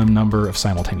like minimum number of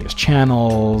simultaneous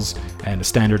channels and a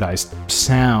standardized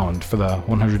sound for the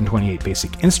 128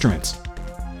 basic instruments.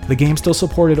 The game still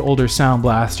supported older Sound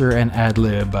Blaster and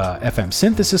Ad-Lib FM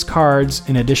synthesis cards,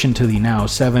 in addition to the now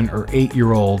 7 or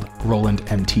 8-year-old Roland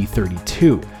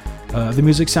MT32. The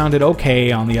music sounded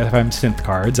okay on the FM synth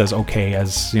cards, as okay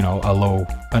as,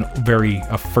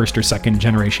 a first or second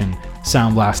generation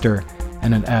Sound Blaster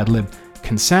and an Ad-Lib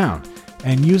can sound.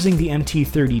 And using the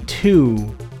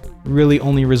MT32 really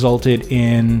only resulted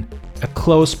in a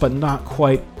close but not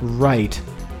quite right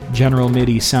General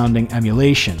MIDI sounding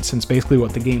emulation, since basically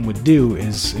what the game would do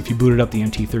is, if you booted up the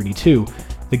MT32,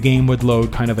 the game would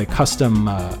load kind of a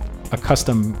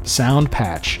custom sound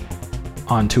patch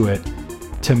onto it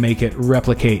to make it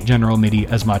replicate General MIDI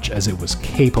as much as it was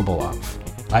capable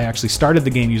of. I actually started the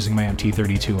game using my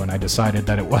MT32 and I decided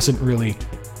that it wasn't really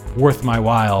worth my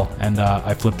while, and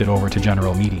I flipped it over to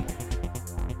General MIDI.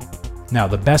 Now,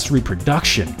 the best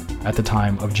reproduction at the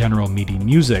time of General MIDI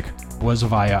music was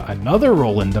via another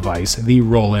Roland device, the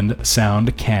Roland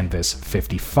Sound Canvas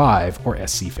 55 or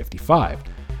SC55.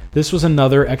 This was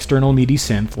another external MIDI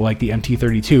synth like the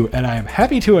MT32, and I am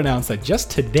happy to announce that just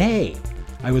today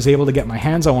I was able to get my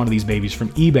hands on one of these babies from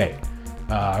eBay.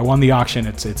 I won the auction,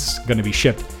 it's going to be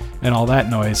shipped and all that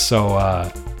noise, so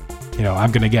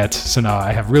I'm going to get, so now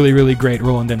I have really, really great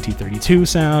Roland MT32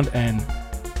 sound, and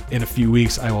in a few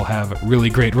weeks I will have really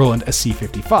great Roland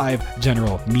SC55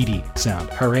 general MIDI sound.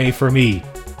 Hooray for me.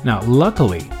 Now,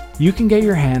 luckily, you can get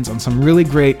your hands on some really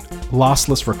great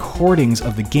lossless recordings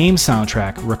of the game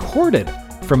soundtrack recorded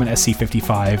from an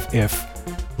SC55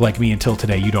 if, like me until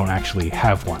today, you don't actually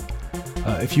have one.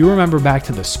 If you remember back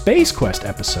to the Space Quest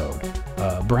episode,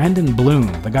 Brandon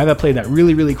Bloom, the guy that played that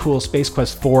really, really cool Space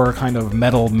Quest 4 kind of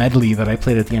metal medley that I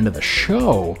played at the end of the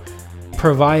show,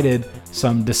 provided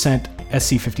some Descent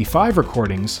SC55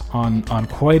 recordings on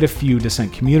quite a few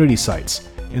Descent community sites.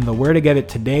 In the Where to Get It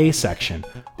Today section,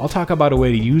 I'll talk about a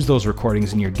way to use those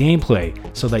recordings in your gameplay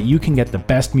so that you can get the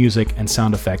best music and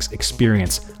sound effects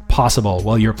experience possible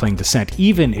while you're playing Descent,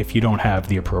 even if you don't have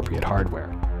the appropriate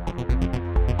hardware.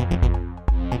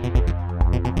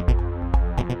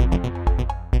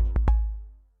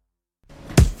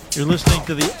 You're listening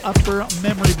to the Upper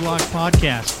Memory Block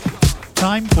Podcast.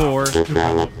 Time for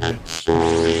Development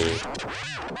story.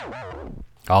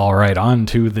 All right, on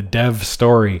to the dev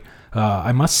story.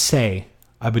 I must say,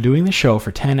 I've been doing the show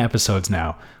for 10 episodes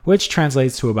now, which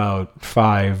translates to about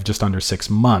 5, just under 6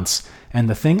 months. And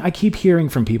the thing I keep hearing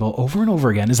from people over and over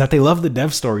again is that they love the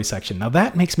dev story section. Now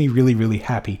that makes me really, really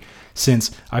happy,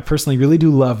 since I personally really do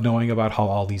love knowing about how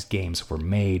all these games were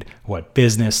made, what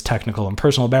business, technical, and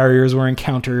personal barriers were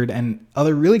encountered, and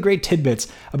other really great tidbits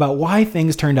about why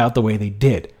things turned out the way they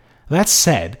did. That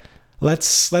said,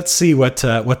 let's see what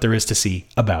there is to see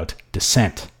about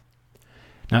Descent.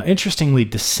 Now, interestingly,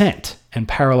 Descent and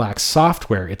Parallax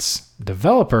Software, its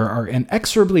developer, are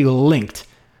inexorably linked,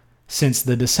 since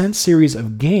the Descent series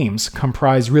of games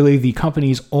comprise really the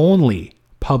company's only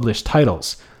published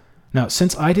titles. Now,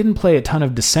 since I didn't play a ton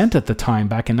of Descent at the time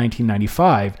back in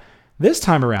 1995, this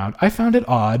time around I found it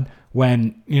odd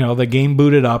when, the game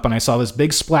booted up and I saw this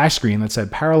big splash screen that said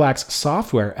Parallax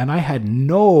Software, and I had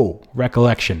no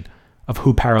recollection of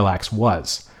who Parallax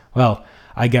was. Well,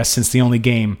 I guess since the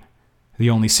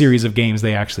only series of games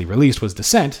they actually released was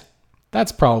Descent,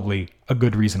 that's probably a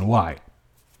good reason why.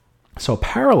 So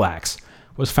Parallax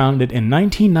was founded in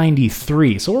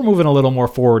 1993, so we're moving a little more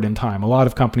forward in time. A lot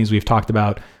of companies we've talked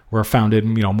about were founded,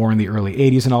 more in the early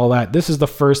 80s and all that. This is the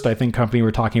first, I think, company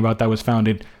we're talking about that was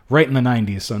founded right in the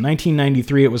 90s. So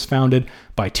 1993, it was founded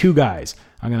by two guys.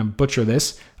 I'm going to butcher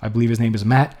this. I believe his name is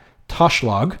Matt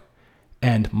Toshlag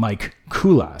and Mike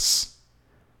Kulas.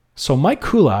 So Mike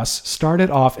Kulas started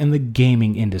off in the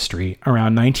gaming industry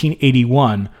around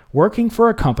 1981, working for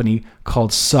a company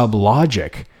called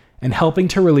Sublogic and helping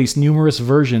to release numerous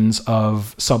versions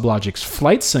of Sublogic's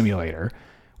Flight Simulator,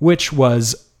 which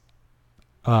was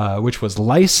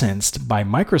licensed by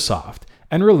Microsoft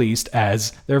and released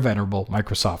as their venerable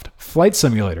Microsoft Flight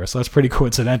Simulator. So that's pretty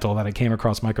coincidental that I came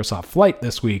across Microsoft Flight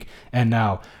this week, and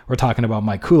now we're talking about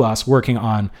Mike Kulas working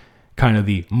on kind of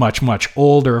the much, much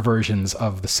older versions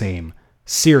of the same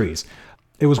series.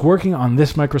 It was working on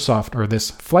this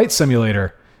Flight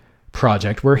Simulator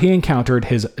project where he encountered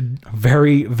his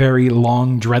very, very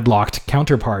long dreadlocked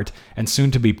counterpart and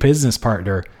soon-to-be business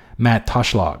partner, Matt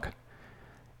Toshlag.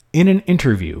 In an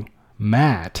interview,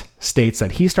 Matt states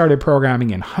that he started programming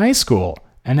in high school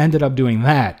and ended up doing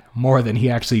that more than he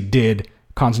actually did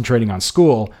concentrating on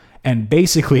school, and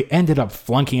basically ended up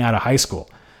flunking out of high school.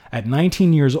 At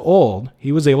 19 years old,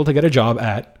 he was able to get a job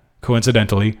at,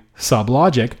 coincidentally,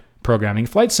 Sublogic, programming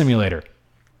Flight Simulator.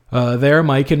 There,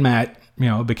 Mike and Matt,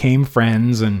 became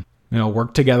friends and,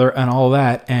 worked together and all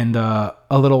that. And a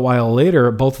little while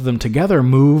later, both of them together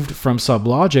moved from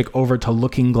Sublogic over to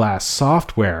Looking Glass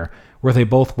Software, where they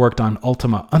both worked on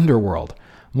Ultima Underworld.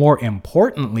 More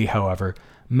importantly, however,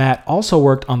 Matt also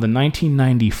worked on the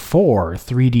 1994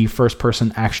 3D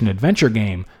first-person action-adventure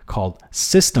game called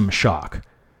System Shock.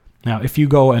 Now, if you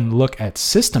go and look at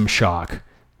System Shock,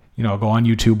 go on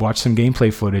YouTube, watch some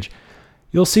gameplay footage,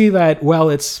 you'll see that, well,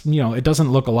 it's, it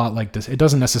doesn't look a lot like this. It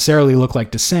doesn't necessarily look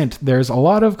like Descent. There's a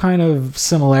lot of kind of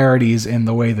similarities in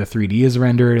the way the 3D is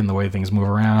rendered and the way things move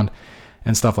around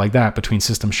and stuff like that between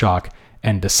System Shock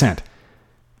and Descent.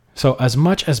 So as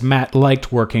much as Matt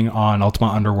liked working on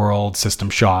Ultima Underworld, System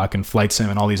Shock, and Flight Sim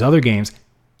and all these other games,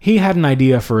 he had an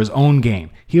idea for his own game.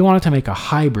 He wanted to make a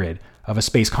hybrid of a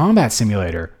space combat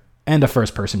simulator and a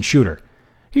first-person shooter.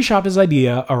 He shopped his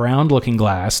idea around Looking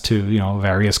Glass to,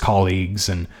 various colleagues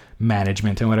and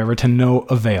management and whatever, to no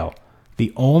avail.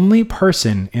 The only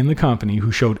person in the company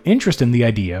who showed interest in the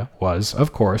idea was,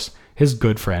 of course, his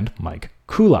good friend Mike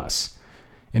Koulas.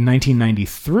 In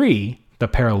 1993, the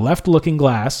pair left Looking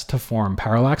Glass to form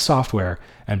Parallax Software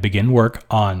and begin work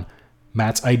on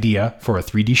Matt's idea for a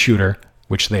 3D shooter,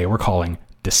 which they were calling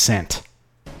Descent.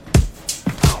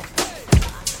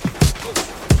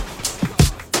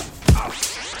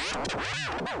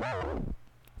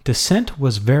 Descent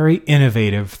was very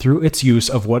innovative through its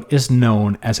use of what is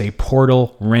known as a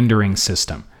portal rendering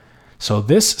system. So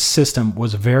this system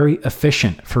was very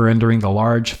efficient for rendering the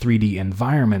large 3D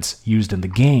environments used in the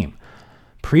game.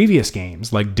 Previous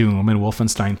games like Doom and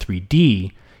Wolfenstein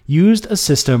 3D used a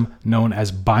system known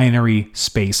as binary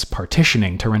space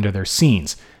partitioning to render their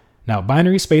scenes. Now,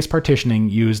 binary space partitioning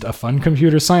used a fun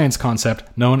computer science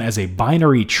concept known as a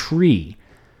binary tree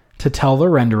to tell the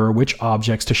renderer which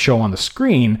objects to show on the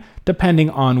screen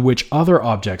depending on which other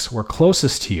objects were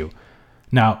closest to you.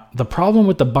 Now, the problem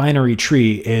with the binary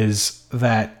tree is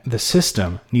that the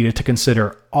system needed to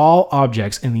consider all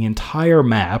objects in the entire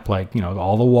map, like,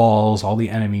 all the walls, all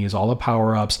the enemies, all the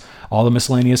power-ups, all the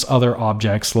miscellaneous other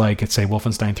objects, like, say,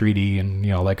 Wolfenstein 3D, and,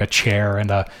 like a chair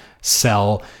and a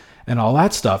cell and all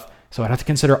that stuff. So I'd have to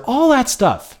consider all that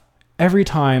stuff every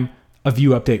time a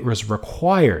view update was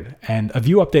required. And a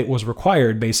view update was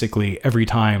required basically every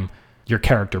time your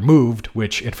character moved,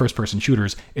 which in first-person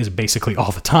shooters is basically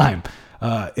all the time.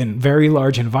 In very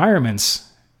large environments,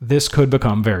 this could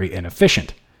become very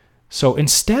inefficient. So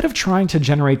instead of trying to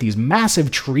generate these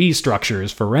massive tree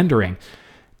structures for rendering,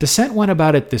 Descent went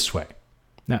about it this way.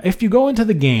 Now, if you go into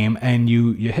the game and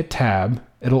you hit tab,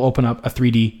 it'll open up a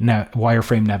 3D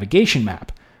wireframe navigation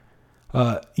map.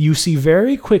 You see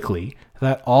very quickly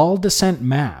that all Descent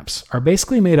maps are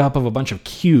basically made up of a bunch of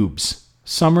cubes.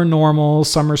 Some are normal,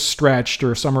 some are stretched,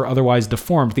 or some are otherwise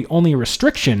deformed. The only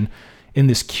restriction in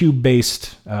this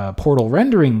cube-based portal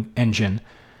rendering engine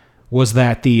was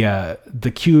that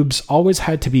the cubes always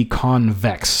had to be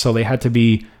convex. So they had to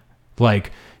be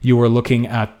like you were looking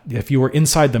at, if you were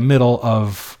inside the middle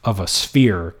of a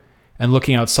sphere and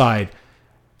looking outside,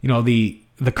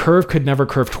 the curve could never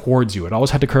curve towards you. It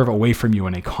always had to curve away from you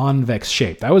in a convex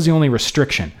shape. That was the only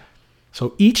restriction.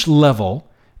 So each level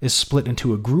is split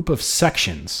into a group of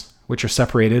sections, which are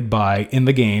separated by, in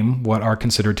the game, what are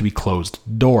considered to be closed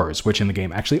doors, which in the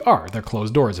game actually are. They're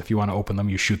closed doors. If you want to open them,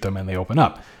 you shoot them and they open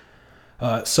up.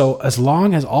 So as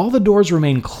long as all the doors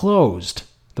remain closed,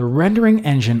 the rendering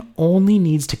engine only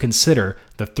needs to consider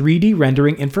the 3D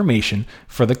rendering information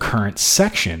for the current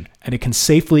section, and it can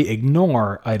safely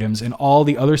ignore items in all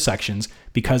the other sections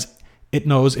because it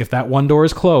knows if that one door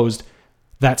is closed,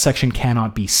 that section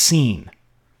cannot be seen.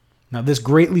 Now, this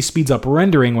greatly speeds up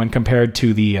rendering when compared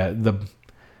to the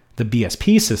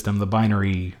BSP system, the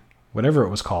binary, whatever it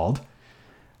was called,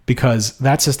 because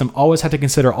that system always had to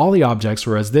consider all the objects,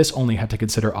 whereas this only had to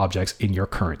consider objects in your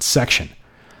current section.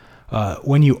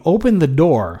 When you open the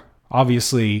door,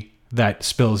 obviously that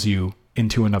spills you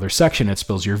into another section. It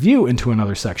spills your view into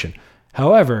another section.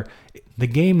 However, the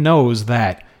game knows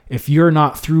that if you're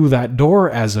not through that door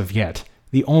as of yet,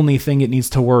 the only thing it needs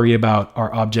to worry about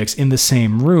are objects in the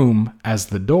same room as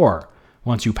the door.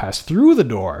 Once you pass through the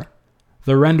door,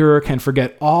 the renderer can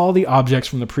forget all the objects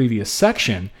from the previous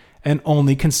section and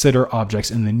only consider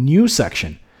objects in the new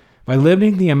section. By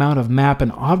limiting the amount of map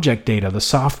and object data the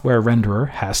software renderer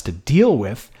has to deal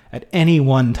with at any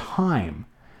one time,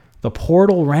 the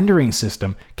portal rendering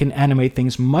system can animate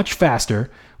things much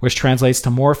faster, which translates to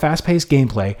more fast-paced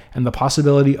gameplay and the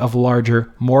possibility of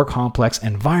larger, more complex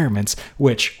environments,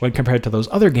 which, when compared to those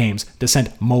other games,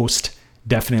 Descent most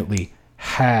definitely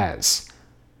has.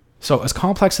 So as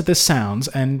complex as this sounds,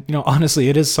 and honestly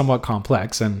it is somewhat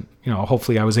complex, and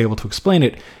hopefully I was able to explain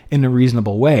it in a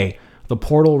reasonable way, the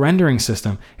portal rendering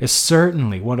system is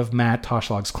certainly one of Matt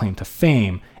Toshlog's claim to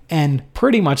fame, and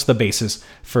pretty much the basis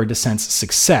for Descent's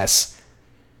success.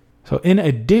 So in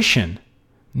addition,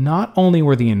 not only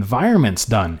were the environments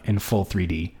done in full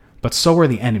 3D, but so were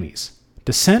the enemies.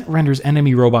 Descent renders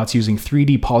enemy robots using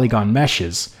 3D polygon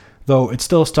meshes, though it's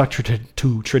still stuck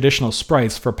to traditional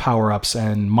sprites for power-ups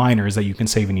and miners that you can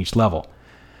save in each level.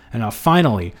 And now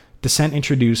finally, Descent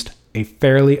introduced a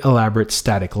fairly elaborate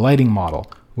static lighting model,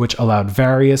 which allowed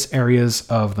various areas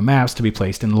of the maps to be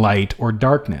placed in light or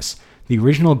darkness. The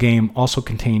original game also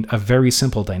contained a very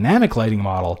simple dynamic lighting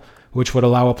model, which would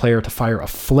allow a player to fire a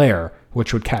flare,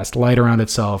 which would cast light around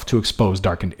itself to expose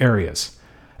darkened areas.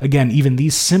 Again, even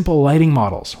these simple lighting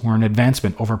models were an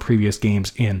advancement over previous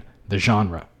games in the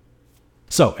genre.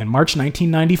 So, in March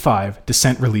 1995,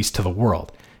 Descent released to the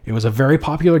world. It was a very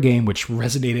popular game which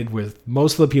resonated with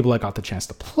most of the people that got the chance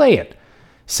to play it.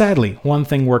 Sadly, one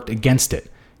thing worked against it.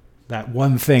 That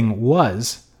one thing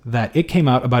was that it came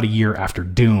out about a year after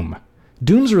Doom.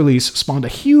 Doom's release spawned a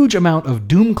huge amount of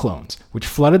Doom clones, which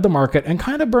flooded the market and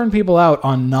kind of burned people out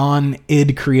on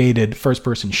non-id created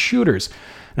first-person shooters.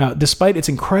 Now, despite its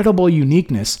incredible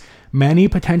uniqueness, many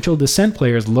potential Descent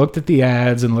players looked at the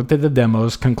ads and looked at the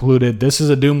demos, concluded this is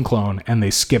a Doom clone, and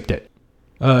they skipped it.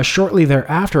 Shortly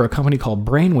thereafter, a company called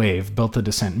Brainwave built the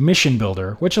Descent Mission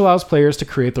Builder, which allows players to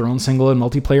create their own single and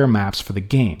multiplayer maps for the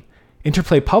game.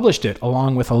 Interplay published it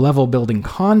along with a level building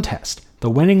contest. The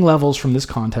winning levels from this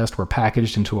contest were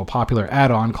packaged into a popular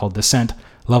add-on called Descent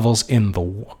Levels of the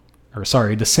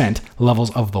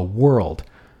World.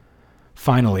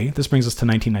 Finally, this brings us to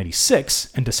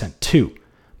 1996 and Descent 2.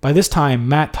 By this time,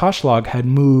 Matt Toshlag had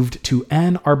moved to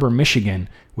Ann Arbor, Michigan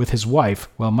with his wife,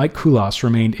 while Mike Koulos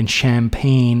remained in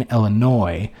Champaign,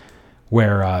 Illinois,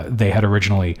 where they had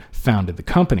originally founded the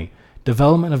company.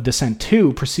 Development of Descent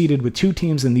 2 proceeded with 2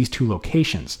 teams in these 2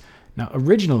 locations. Now,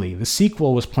 originally, the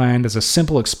sequel was planned as a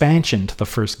simple expansion to the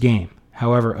first game.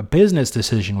 However, a business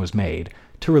decision was made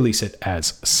to release it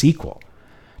as a sequel.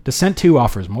 Descent 2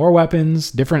 offers more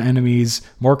weapons, different enemies,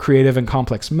 more creative and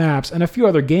complex maps, and a few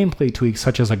other gameplay tweaks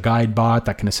such as a guide bot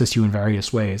that can assist you in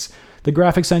various ways. The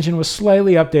graphics engine was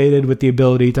slightly updated with the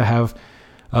ability to have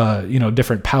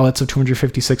different palettes of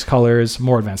 256 colors,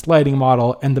 more advanced lighting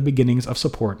model, and the beginnings of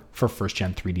support for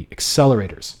first-gen 3D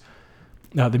accelerators.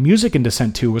 Now, the music in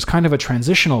Descent 2 was kind of a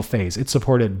transitional phase. It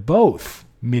supported both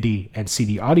MIDI and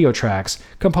CD audio tracks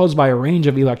composed by a range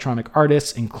of electronic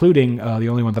artists, including the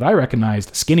only one that I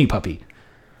recognized, Skinny Puppy.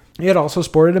 It also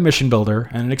sported a mission builder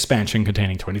and an expansion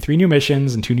containing 23 new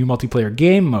missions and 2 new multiplayer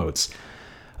game modes.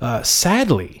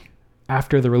 Sadly,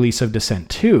 after the release of Descent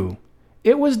 2,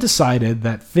 it was decided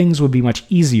that things would be much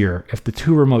easier if the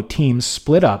 2 remote teams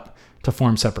split up to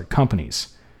form separate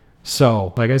companies.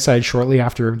 So, like I said, shortly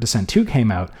after Descent 2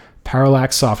 came out,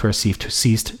 Parallax Software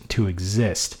ceased to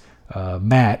exist.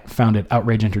 Matt founded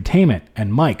Outrage Entertainment,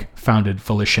 and Mike founded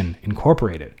Volition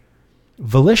Incorporated.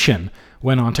 Volition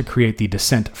went on to create the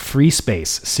Descent Free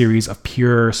Space series of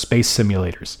pure space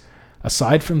simulators.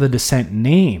 Aside from the Descent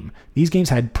name, these games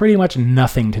had pretty much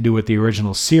nothing to do with the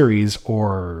original series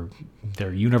or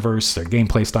their universe, their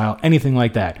gameplay style, anything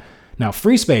like that. Now,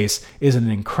 Free Space is an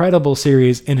incredible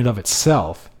series in and of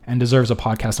itself and deserves a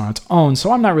podcast on its own,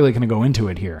 so I'm not really going to go into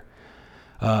it here.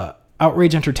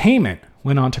 Outrage Entertainment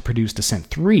went on to produce Descent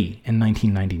 3 in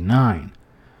 1999.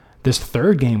 This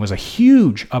third game was a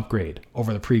huge upgrade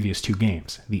over the previous 2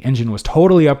 games. The engine was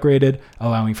totally upgraded,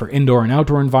 allowing for indoor and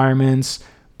outdoor environments,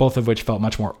 both of which felt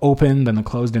much more open than the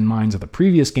closed-in minds of the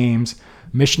previous games.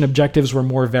 Mission objectives were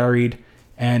more varied,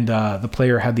 and the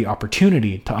player had the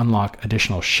opportunity to unlock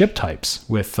additional ship types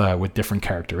with different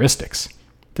characteristics.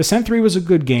 Descent 3 was a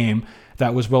good game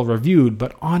that was well reviewed,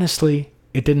 but honestly,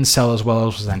 it didn't sell as well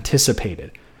as was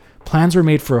anticipated. Plans were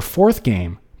made for a 4th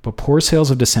game, but poor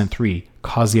sales of Descent 3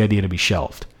 caused the idea to be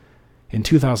shelved. In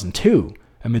 2002,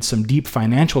 amid some deep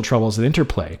financial troubles at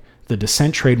Interplay, the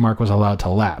Descent trademark was allowed to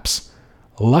lapse.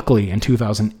 Luckily, in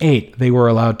 2008, they were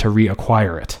allowed to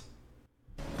reacquire it.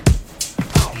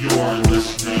 You are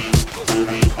listening to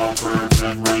the Upper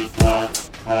Memory Block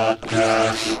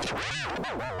Podcast.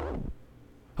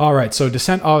 All right, so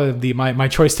Descent. My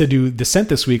choice to do Descent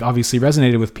this week obviously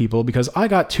resonated with people because I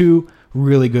got 2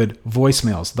 really good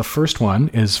voicemails. The first one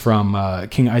is from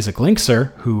King Isaac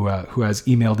Linkser, who has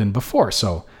emailed in before.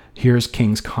 So here's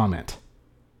King's comment.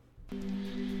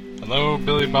 Hello,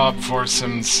 Billy Bob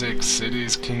 476. It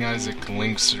is King Isaac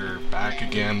Linkser back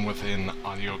again with an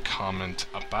audio comment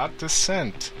about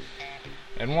Descent.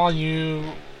 And while you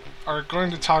are going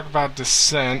to talk about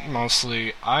Descent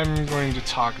mostly, I'm going to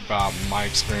talk about my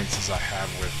experiences I had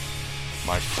with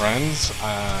my friends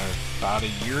about a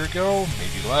year ago,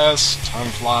 maybe less. Time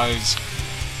flies.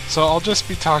 So I'll just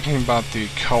be talking about the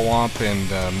co-op and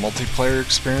multiplayer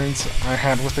experience I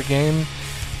had with the game,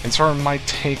 and sort of my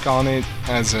take on it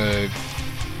as a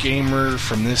gamer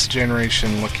from this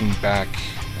generation looking back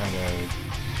at a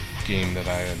game that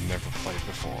I had never played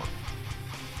before.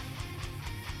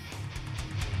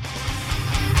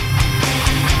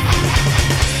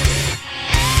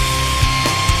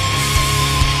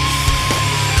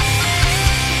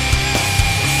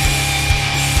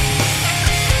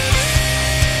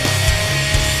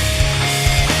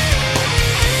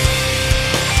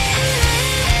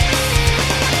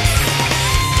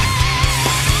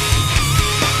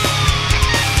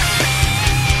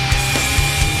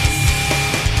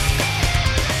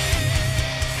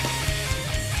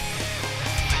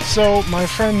 So, my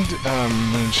friend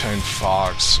Moonshine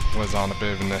Fox was on a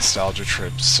bit of a nostalgia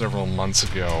trip several months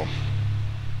ago,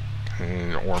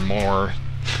 or more.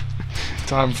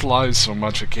 Time flies so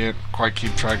much I can't quite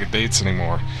keep track of dates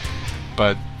anymore.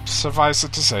 But suffice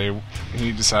it to say,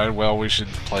 he decided, well, we should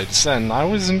play Descent. And I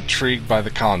was intrigued by the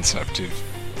concept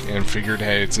and figured,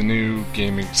 hey, it's a new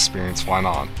gaming experience, why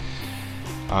not?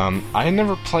 I had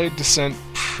never played Descent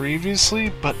previously,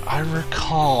 but I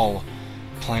recall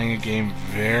playing a game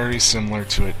very similar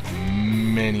to it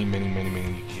many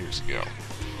years ago.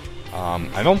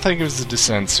 I don't think it was the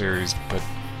Descent series, but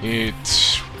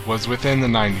it was within the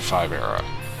 95 era.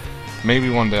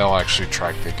 Maybe one day I'll actually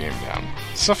track the game down.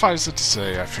 Suffice it to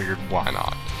say, I figured, why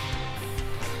not?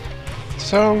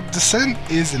 So, Descent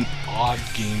is an odd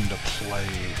game to play,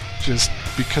 just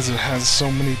because it has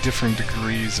so many different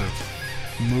degrees of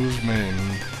movement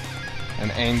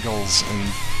and angles,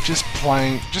 and just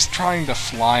trying to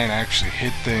fly and actually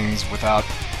hit things without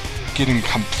getting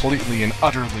completely and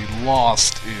utterly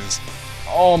lost is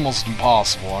almost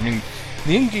impossible. I mean,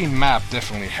 the in-game map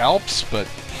definitely helps, but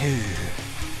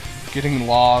getting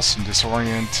lost and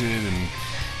disoriented and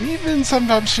even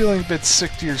sometimes feeling a bit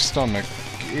sick to your stomach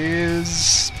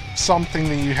is something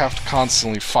that you have to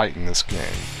constantly fight in this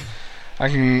game. I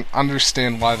can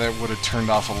understand why that would have turned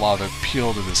off a lot of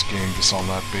appeal to this game just on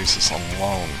that basis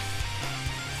alone.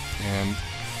 And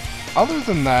other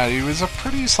than that, it was a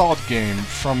pretty solid game.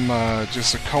 From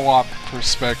just a co-op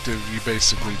perspective, you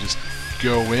basically just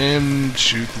go in,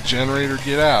 shoot the generator,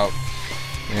 get out,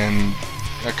 and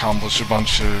accomplish a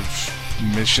bunch of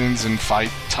missions and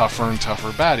fight tougher and tougher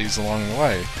baddies along the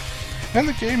way. And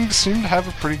the game seemed to have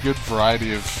a pretty good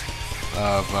variety of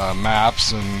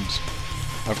maps and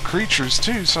of creatures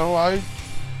too, so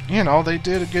they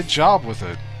did a good job with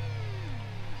it.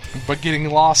 But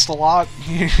getting lost a lot,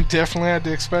 you definitely had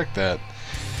to expect that.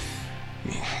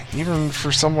 Even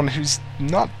for someone who's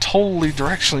not totally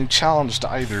directionally challenged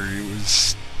either, it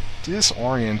was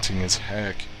disorienting as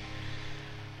heck.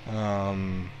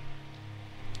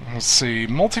 Let's see,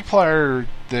 multiplayer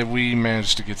that we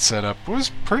managed to get set up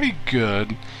was pretty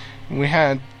good. We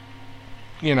had,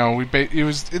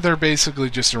 they're basically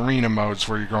just arena modes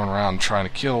where you're going around trying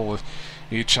to kill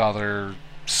each other,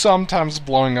 sometimes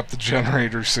blowing up the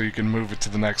generator so you can move it to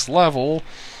the next level,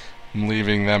 and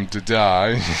leaving them to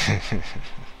die.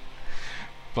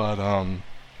 But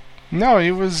no,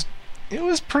 it was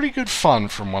pretty good fun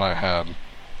from what I had.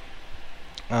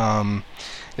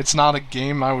 It's not a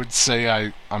game I would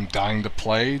say I'm dying to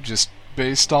play, just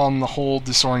based on the whole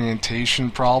disorientation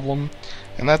problem,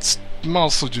 and that's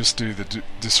mostly just due to the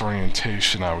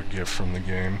disorientation I would get from the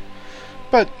game.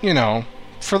 But,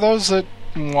 for those that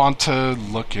want to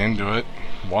look into it,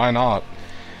 why not?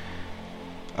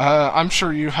 I'm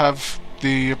sure you have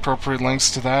the appropriate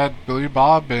links to that, Billy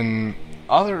Bob, and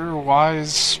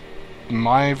otherwise,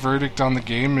 my verdict on the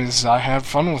game is I had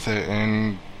fun with it,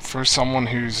 and for someone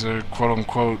who's a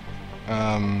quote-unquote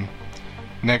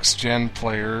next-gen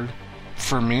player,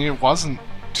 for me it wasn't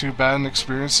too bad an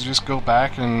experience to just go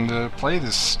back and play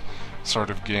this sort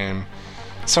of game.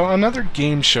 So another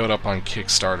game showed up on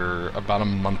Kickstarter about a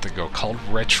month ago called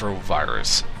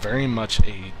Retrovirus. Very much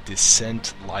a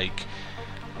Descent-like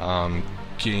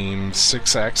game,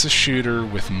 6-axis shooter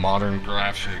with modern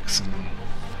graphics and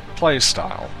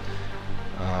playstyle.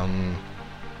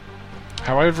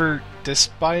 However,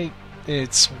 despite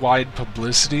its wide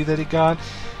publicity that it got,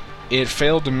 it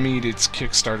failed to meet its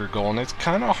Kickstarter goal, and it's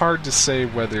kind of hard to say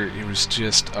whether it was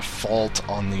just a fault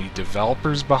on the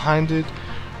developers behind it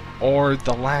or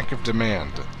the lack of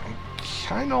demand. I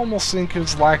kind of almost think it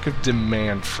was lack of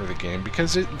demand for the game,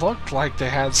 because it looked like they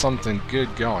had something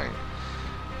good going,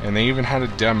 and they even had a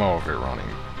demo of it running,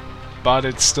 but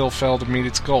it still failed to meet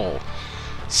its goal.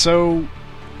 So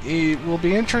it will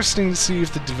be interesting to see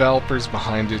if the developers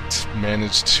behind it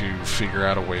manage to figure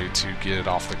out a way to get it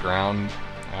off the ground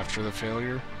after the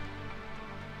failure.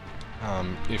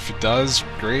 If it does,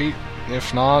 great.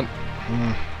 If not,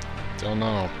 don't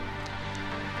know.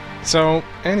 So,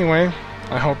 anyway,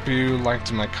 I hope you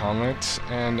liked my comment,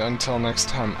 and until next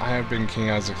time, I have been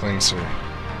King Isaac Linkser,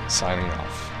 signing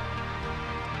off.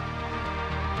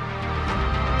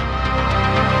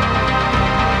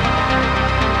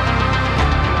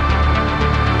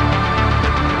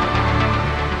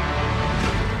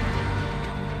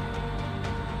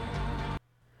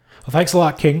 Well, thanks a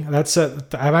lot, King.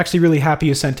 I'm actually really happy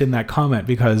you sent in that comment,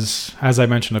 because, as I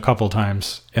mentioned a couple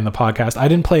times in the podcast, I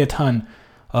didn't play a ton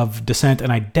of Descent,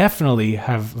 and I definitely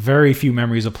have very few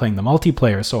memories of playing the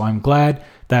multiplayer, so I'm glad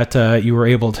that you were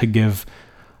able to give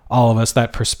all of us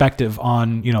that perspective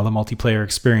on, the multiplayer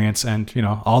experience. And,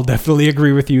 I'll definitely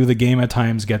agree with you. The game at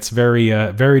times gets very,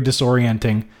 very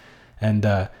disorienting and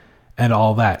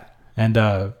all that. And,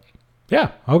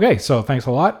 yeah, okay, so thanks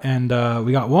a lot. And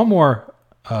we got one more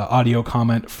audio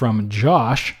comment from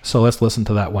Josh. So let's listen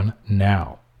to that one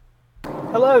now.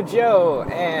 Hello, Joe,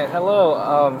 and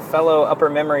hello, fellow Upper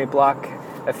Memory Block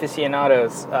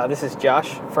aficionados. This is Josh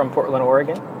from Portland,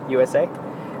 Oregon, USA.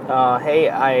 Hey,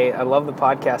 I love the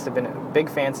podcast. I've been a big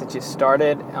fan since you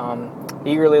started.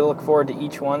 Eagerly look forward to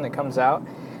each one that comes out.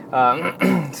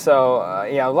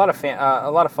 Yeah, a lot of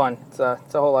fun. It's a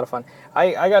whole lot of fun.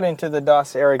 I got into the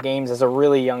DOS era games as a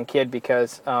really young kid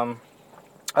because I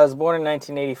was born in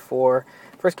 1984.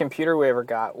 First computer we ever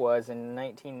got was in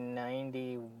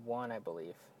 1991, I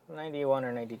believe. 91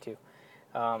 or 92.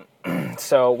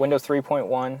 So Windows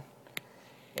 3.1,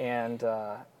 and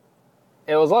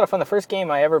it was a lot of fun. The first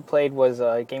game I ever played was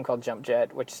a game called Jump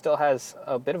Jet, which still has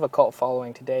a bit of a cult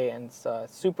following today, and it's a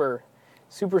super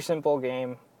simple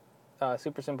game,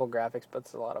 super simple graphics, but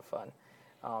it's a lot of fun.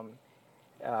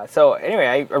 So anyway,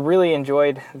 I really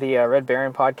enjoyed the Red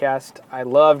Baron podcast. I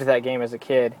loved that game as a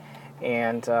kid,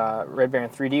 and Red Baron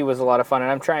 3D was a lot of fun,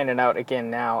 and I'm trying it out again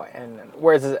now. And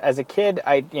whereas as a kid,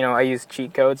 I used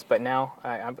cheat codes, but now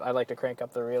I like to crank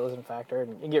up the realism factor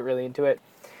and get really into it.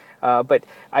 But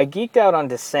I geeked out on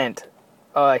Descent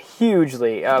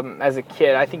hugely as a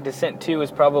kid. I think Descent 2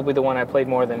 is probably the one I played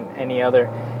more than any other.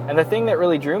 And the thing that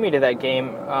really drew me to that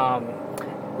game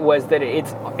was that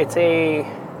it's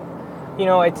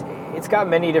got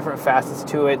many different facets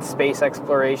to it. Space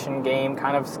exploration game,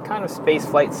 kind of space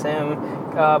flight sim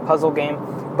puzzle game.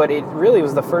 But it really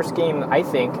was the first game, I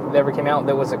think, that ever came out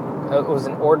that was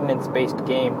an ordnance-based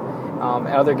game.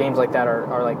 Other games like that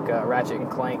are like Ratchet and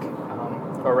Clank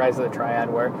or Rise of the Triad,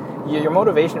 where your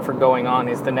motivation for going on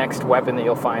is the next weapon that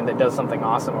you'll find that does something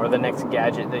awesome, or the next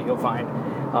gadget that you'll find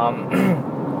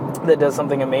that does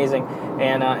something amazing.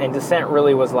 And Descent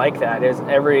really was like that. Is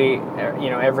every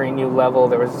new level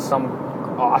there was some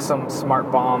awesome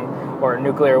smart bomb or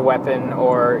nuclear weapon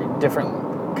or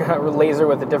different laser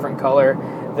with a different color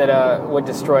that would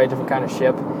destroy a different kind of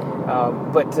ship.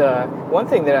 But one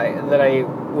thing that I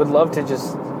would love to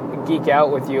just geek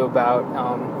out with you about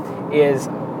is,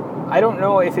 I don't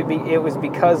know if it was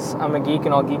because I'm a geek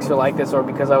and all geeks are like this, or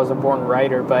because I was a born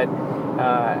writer, but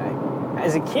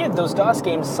as a kid, those DOS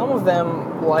games, some of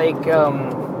them, like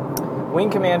Wing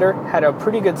Commander, had a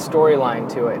pretty good storyline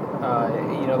to it.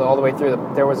 All the way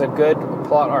through. There was a good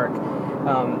plot arc.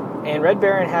 And Red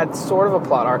Baron had sort of a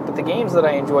plot arc, but the games that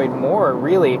I enjoyed more,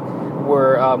 really,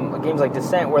 were games like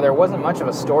Descent, where there wasn't much of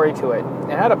a story to it.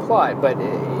 It had a plot, but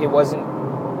it wasn't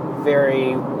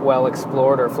very well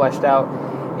explored or fleshed out.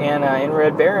 And in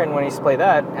Red Baron, when I used to play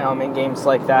that, in games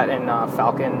like that, and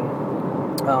Falcon,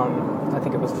 I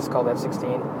think it was just called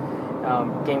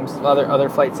F-16, games, other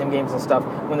flight sim games and stuff,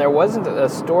 when there wasn't a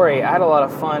story, I had a lot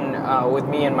of fun with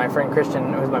me and my friend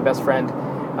Christian, who was my best friend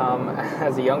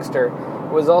as a youngster,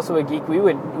 was also a geek. We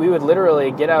would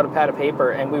literally get out a pad of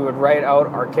paper and we would write out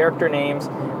our character names,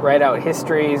 write out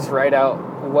histories, write out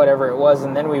whatever it was,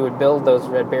 and then we would build those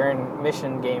Red Baron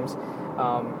mission games,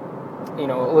 a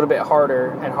little bit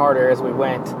harder and harder as we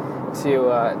went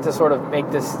to sort of make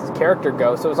this character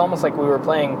go. So it was almost like we were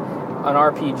playing an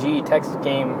RPG text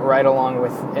game right along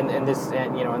with, and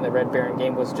the Red Baron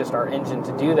game was just our engine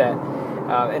to do that.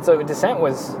 And so Descent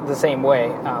was the same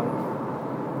way.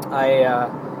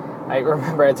 I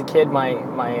remember as a kid my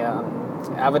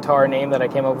avatar name that I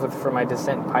came up with for my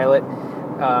Descent pilot.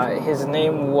 His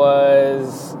name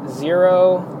was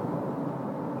Zero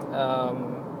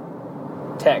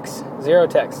Tex. Zero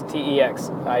Tex,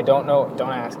 T-E-X. I don't know, don't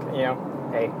ask,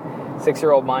 hey,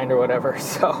 6-year-old mind or whatever.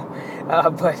 So,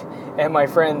 and my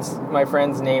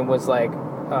friend's name was like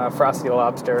Frosty the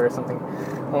Lobster or something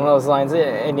along those lines.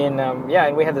 And then,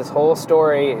 and we had this whole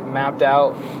story mapped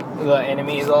out. The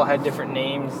enemies all had different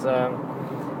names,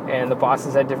 and the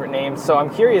bosses had different names. So I'm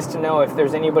curious to know if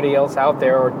there's anybody else out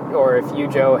there, or if you,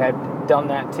 Joe, had done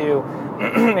that too,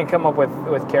 and come up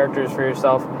with characters for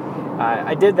yourself.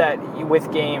 I did that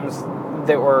with games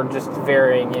that were just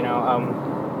varying,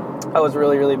 I was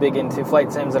really, really big into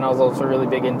flight sims, and I was also really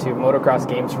big into motocross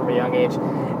games from a young age.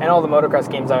 And all the motocross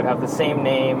games, I would have the same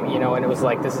name, and it was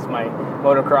like, this is my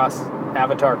motocross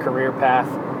avatar career path.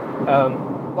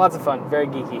 Lots of fun, very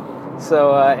geeky.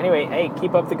 So anyway, hey,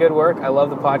 keep up the good work. I love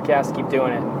the podcast. Keep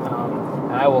doing it.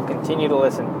 And I will continue to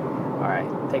listen. All right,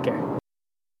 take care.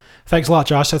 Thanks a lot,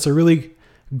 Josh. That's a really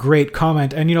great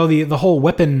comment. And the whole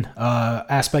weapon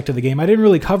aspect of the game, I didn't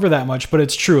really cover that much, but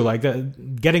it's true. Like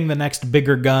getting the next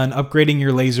bigger gun, upgrading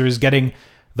your lasers, getting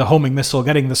the homing missile,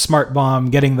 getting the smart bomb,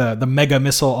 getting the mega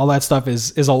missile, all that stuff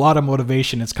is a lot of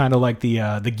motivation. It's kind of like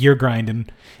the gear grind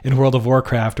in World of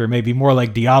Warcraft, or maybe more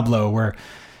like Diablo, where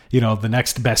the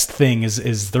next best thing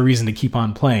is the reason to keep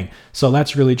on playing. So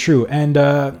that's really true. And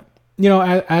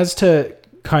as to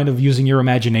kind of using your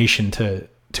imagination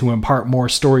to impart more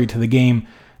story to the game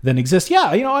than exists. Yeah,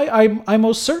 I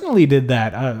most certainly did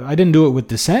that. I didn't do it with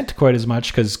Descent quite as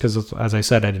much because as I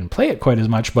said, I didn't play it quite as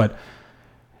much. But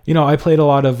I played a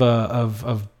lot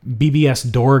of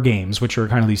BBS door games, which are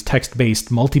kind of these text-based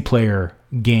multiplayer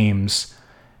games.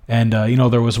 And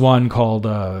there was one called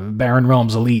Barren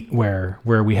Realms Elite where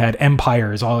we had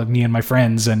empires, all of me and my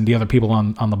friends and the other people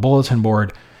on the bulletin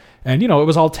board. And, it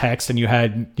was all text, and you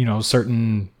had,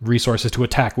 certain resources to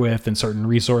attack with and certain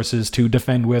resources to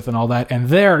defend with and all that. And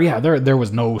there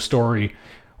was no story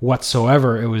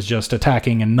whatsoever. It was just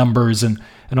attacking and numbers and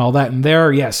all that. And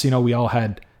there, yes, we all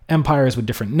had empires with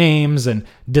different names and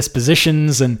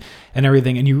dispositions and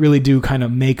everything. And you really do kind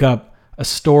of make up a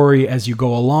story as you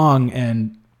go along.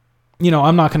 And,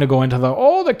 I'm not going to go into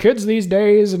the kids these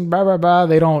days and blah, blah, blah.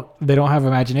 They don't have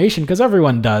imagination, because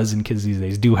everyone does. And kids these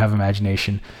days do have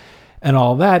imagination and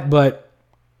all that, but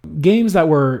games that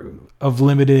were of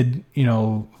limited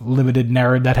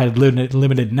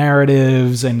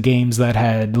narratives, and games that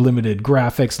had limited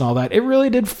graphics and all that, it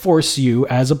really did force you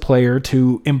as a player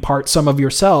to impart some of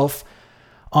yourself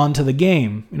onto the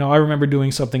game. I remember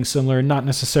doing something similar, not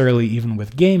necessarily even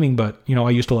with gaming, but I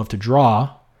used to love to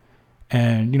draw.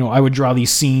 And, I would draw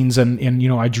these scenes and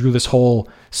I drew this whole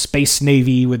space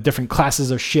navy with different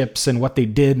classes of ships and what they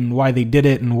did and why they did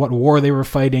it and what war they were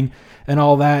fighting and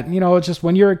all that. It's just,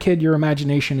 when you're a kid, your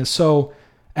imagination is so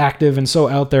active and so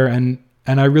out there. And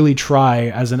I really try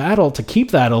as an adult to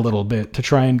keep that a little bit, to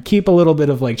try and keep a little bit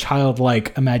of like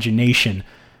childlike imagination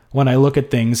when I look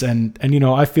at things. And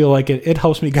I feel like it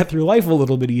helps me get through life a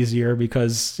little bit easier,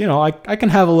 because, I can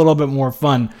have a little bit more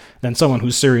fun than someone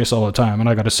who's serious all the time. And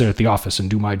I got to sit at the office and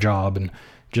do my job and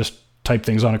just type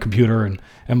things on a computer and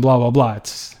blah, blah, blah.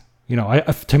 It's,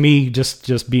 to me,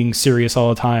 just being serious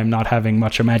all the time, not having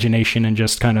much imagination, and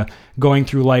just kind of going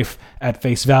through life at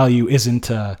face value isn't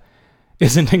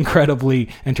incredibly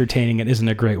entertaining. It isn't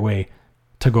a great way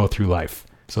to go through life.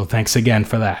 So thanks again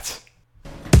for that.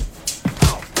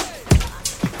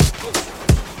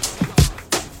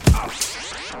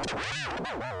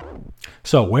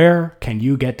 So where can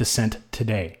you get Descent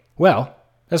today? Well,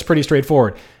 that's pretty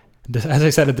straightforward. As I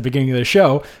said at the beginning of the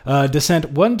show,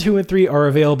 Descent 1, 2, and 3 are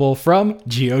available from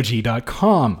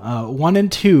GOG.com. 1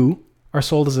 and 2 are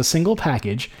sold as a single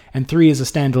package, and 3 is a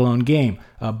standalone game.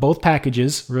 Both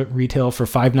packages retail for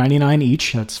 $5.99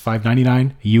 each. That's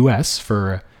 $5.99 US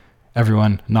for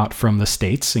everyone not from the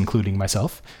States, including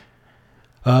myself.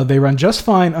 They run just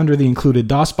fine under the included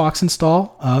DOSBox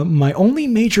install. My only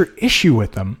major issue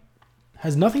with them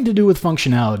has nothing to do with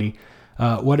functionality.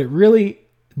 What it really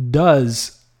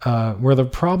does, where the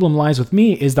problem lies with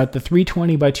me, is that the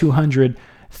 320 by 200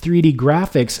 3D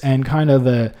graphics and kind of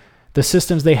the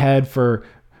systems they had for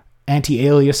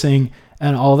anti-aliasing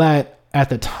and all that at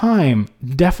the time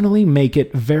definitely make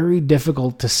it very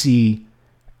difficult to see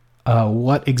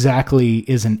what exactly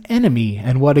is an enemy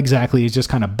and what exactly is just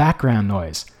kind of background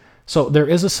noise. So there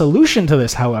is a solution to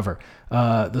this, however.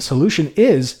 The solution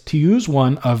is to use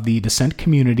one of the Descent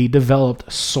community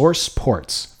developed source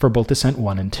ports for both Descent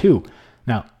 1 and 2.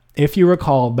 Now, if you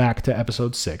recall back to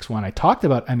episode 6, when I talked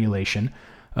about emulation,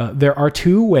 there are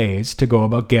 2 ways to go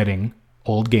about getting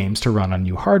old games to run on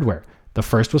new hardware. The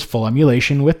first was full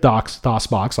emulation with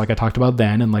DOSBox, like I talked about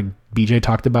then, and like BJ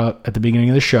talked about at the beginning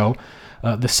of the show.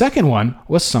 The second one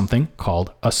was something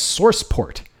called a source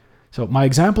port. So my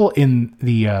example in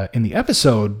the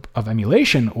episode of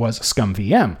emulation was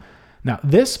ScumVM. Now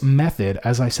this method,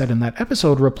 as I said in that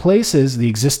episode, replaces the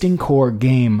existing core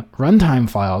game runtime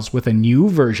files with a new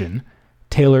version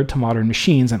tailored to modern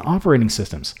machines and operating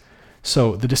systems.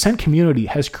 So the Descent community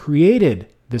has created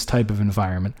this type of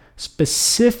environment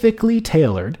specifically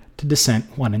tailored to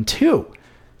Descent 1 and 2.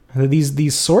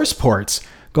 These source ports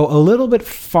go a little bit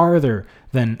farther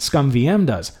than ScumVM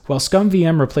does. While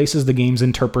ScumVM replaces the game's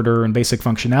interpreter and basic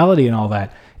functionality and all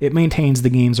that, it maintains the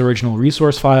game's original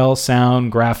resource files,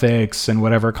 sound, graphics, and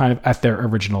whatever kind of at their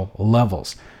original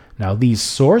levels. Now, these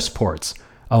source ports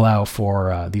allow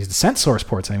for, these Descent source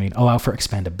ports, allow for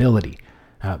expandability.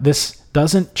 This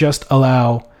doesn't just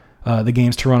allow the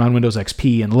games to run on Windows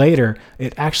XP and later,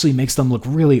 it actually makes them look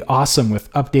really awesome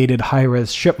with updated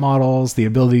high-res ship models, the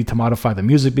ability to modify the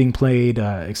music being played,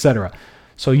 etc.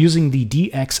 So using the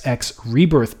DXX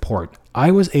Rebirth port, I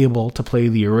was able to play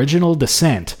the original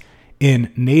Descent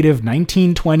in native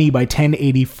 1920 by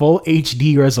 1080 full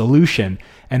HD resolution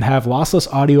and have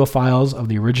lossless audio files of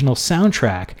the original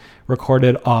soundtrack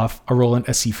recorded off a Roland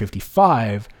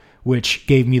SC55, which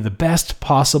gave me the best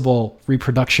possible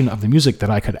reproduction of the music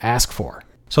that I could ask for.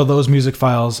 So those music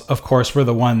files, of course, were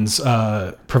the ones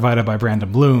provided by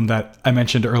Brandon Bloom that I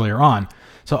mentioned earlier on.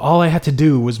 So all I had to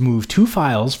do was move 2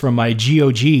 files from my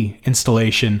GOG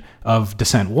installation of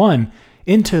Descent 1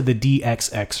 into the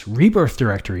DXX Rebirth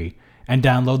directory and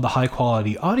download the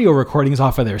high-quality audio recordings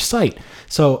off of their site.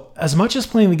 So as much as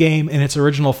playing the game in its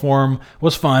original form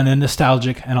was fun and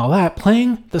nostalgic and all that,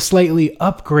 playing the slightly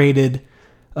upgraded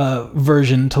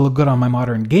version to look good on my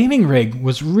modern gaming rig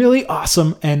was really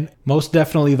awesome, and most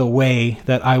definitely the way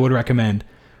that I would recommend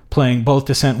playing both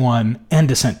Descent 1 and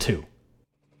Descent 2.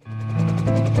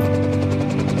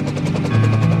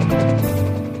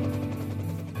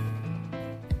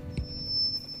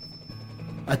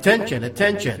 Attention,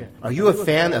 attention. Are you a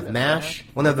fan of MASH,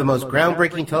 one of the most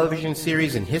groundbreaking television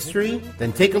series in history?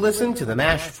 Then take a listen to the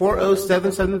MASH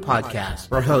 4077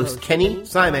 podcast, where hosts Kenny,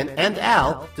 Simon, and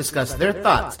Al discuss their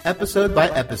thoughts episode by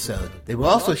episode. They will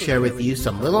also share with you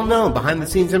some little-known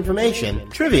behind-the-scenes information,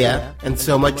 trivia, and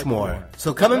so much more.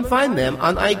 So come and find them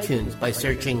on iTunes by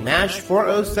searching MASH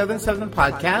 4077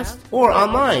 podcast or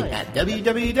online at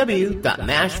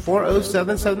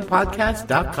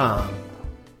www.mash4077podcast.com.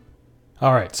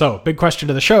 All right, so big question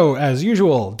to the show, as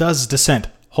usual. Does Descent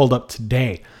hold up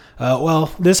today?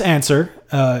 Well, this answer,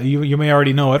 you may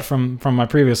already know it from my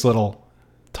previous little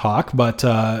talk, but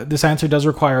this answer does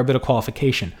require a bit of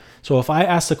qualification. So if I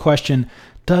ask the question,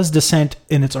 does Descent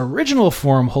in its original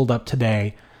form hold up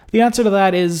today? The answer to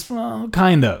that is, well,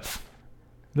 kind of.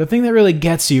 The thing that really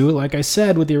gets you, like I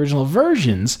said with the original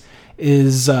versions,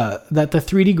 is that the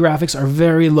 3D graphics are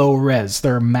very low res.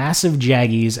 They're massive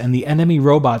jaggies, and the enemy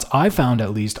robots, I found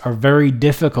at least, are very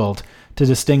difficult to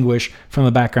distinguish from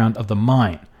the background of the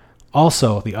mine.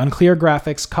 Also, the unclear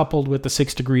graphics coupled with the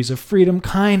 6 degrees of freedom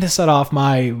kind of set off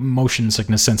my motion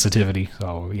sickness sensitivity.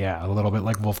 So yeah, a little bit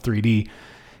like Wolf 3D.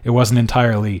 It wasn't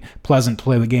entirely pleasant to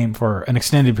play the game for an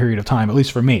extended period of time, at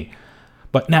least for me.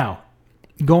 But now,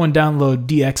 go and download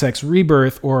DXX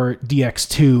Rebirth or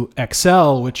DX2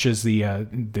 XL, which is the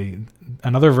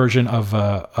another version of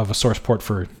a source port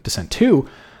for Descent 2.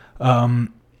 The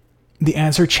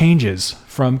answer changes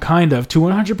from kind of to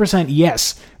 100%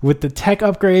 yes. With the tech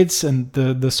upgrades and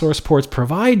the source ports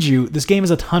provide you, this game is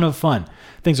a ton of fun.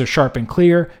 Things are sharp and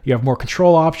clear, you have more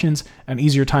control options, an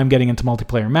easier time getting into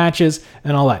multiplayer matches,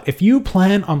 and all that. If you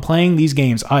plan on playing these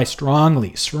games, I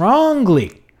strongly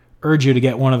urge you to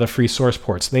get one of the free source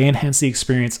ports. They enhance the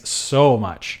experience so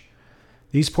much.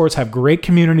 These ports have great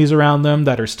communities around them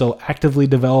that are still actively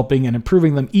developing and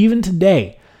improving them even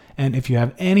today. And if you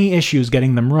have any issues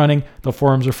getting them running, the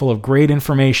forums are full of great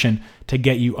information to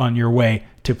get you on your way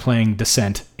to playing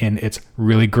Descent in its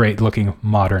really great looking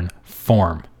modern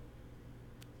form.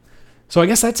 So I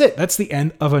guess that's it. That's the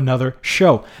end of another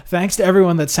show. Thanks to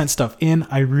everyone that sent stuff in.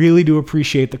 I really do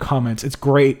appreciate the comments. It's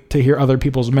great to hear other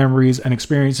people's memories and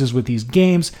experiences with these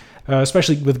games,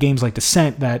 especially with games like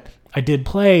Descent that I did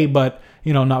play, but,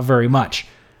 not very much.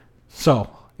 So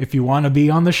if you want to be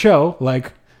on the show,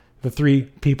 like the 3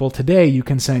 people today, you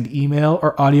can send email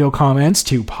or audio comments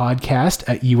to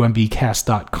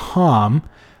podcast@umbcast.com.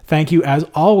 Thank you, as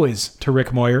always, to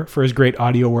Rick Moyer for his great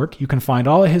audio work. You can find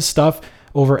all of his stuff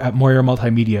over at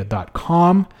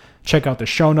MoyerMultimedia.com. Check out the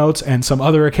show notes and some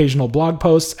other occasional blog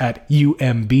posts at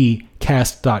UMBcast.com.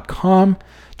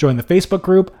 Join the Facebook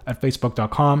group at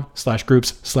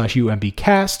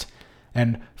facebook.com/groups/UMBcast.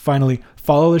 And finally,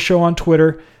 follow the show on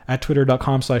Twitter at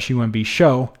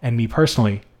twitter.com/UMBshow, and me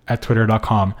personally at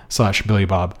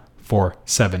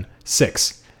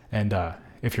twitter.com/BillyBob476. And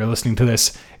if you're listening to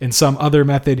this in some other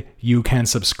method, you can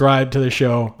subscribe to the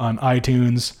show on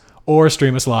iTunes or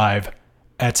stream us live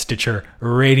at Stitcher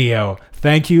Radio.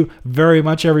 Thank you very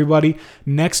much, everybody.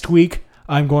 Next week,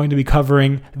 I'm going to be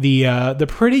covering the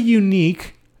pretty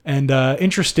unique and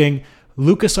interesting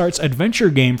LucasArts adventure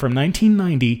game from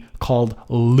 1990 called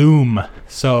Loom.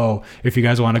 So if you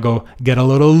guys want to go get a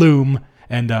little Loom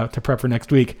and to prep for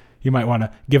next week, you might want to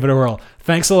give it a whirl.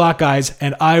 Thanks a lot, guys,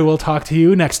 and I will talk to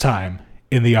you next time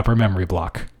in the Upper Memory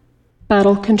Block.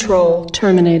 Battle control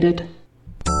terminated.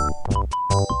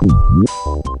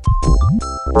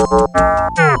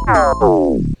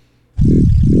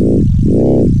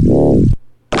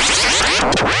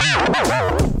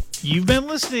 You've been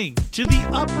listening to the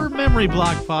Upper Memory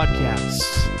Block podcast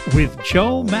with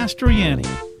Joe Mastroianni.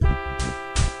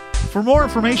 For more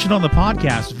information on the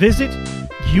podcast, visit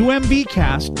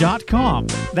UMBcast.com.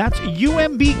 That's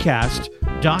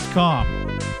UMBcast.com.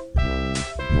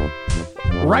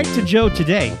 Write to Joe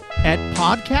today at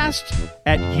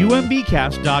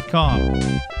podcast@UMBcast.com.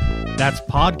 That's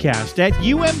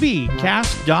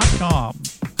podcast@UMBcast.com.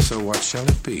 So what shall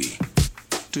it be?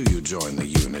 Do you join the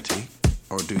Unity,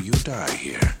 or do you die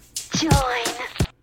here? Join.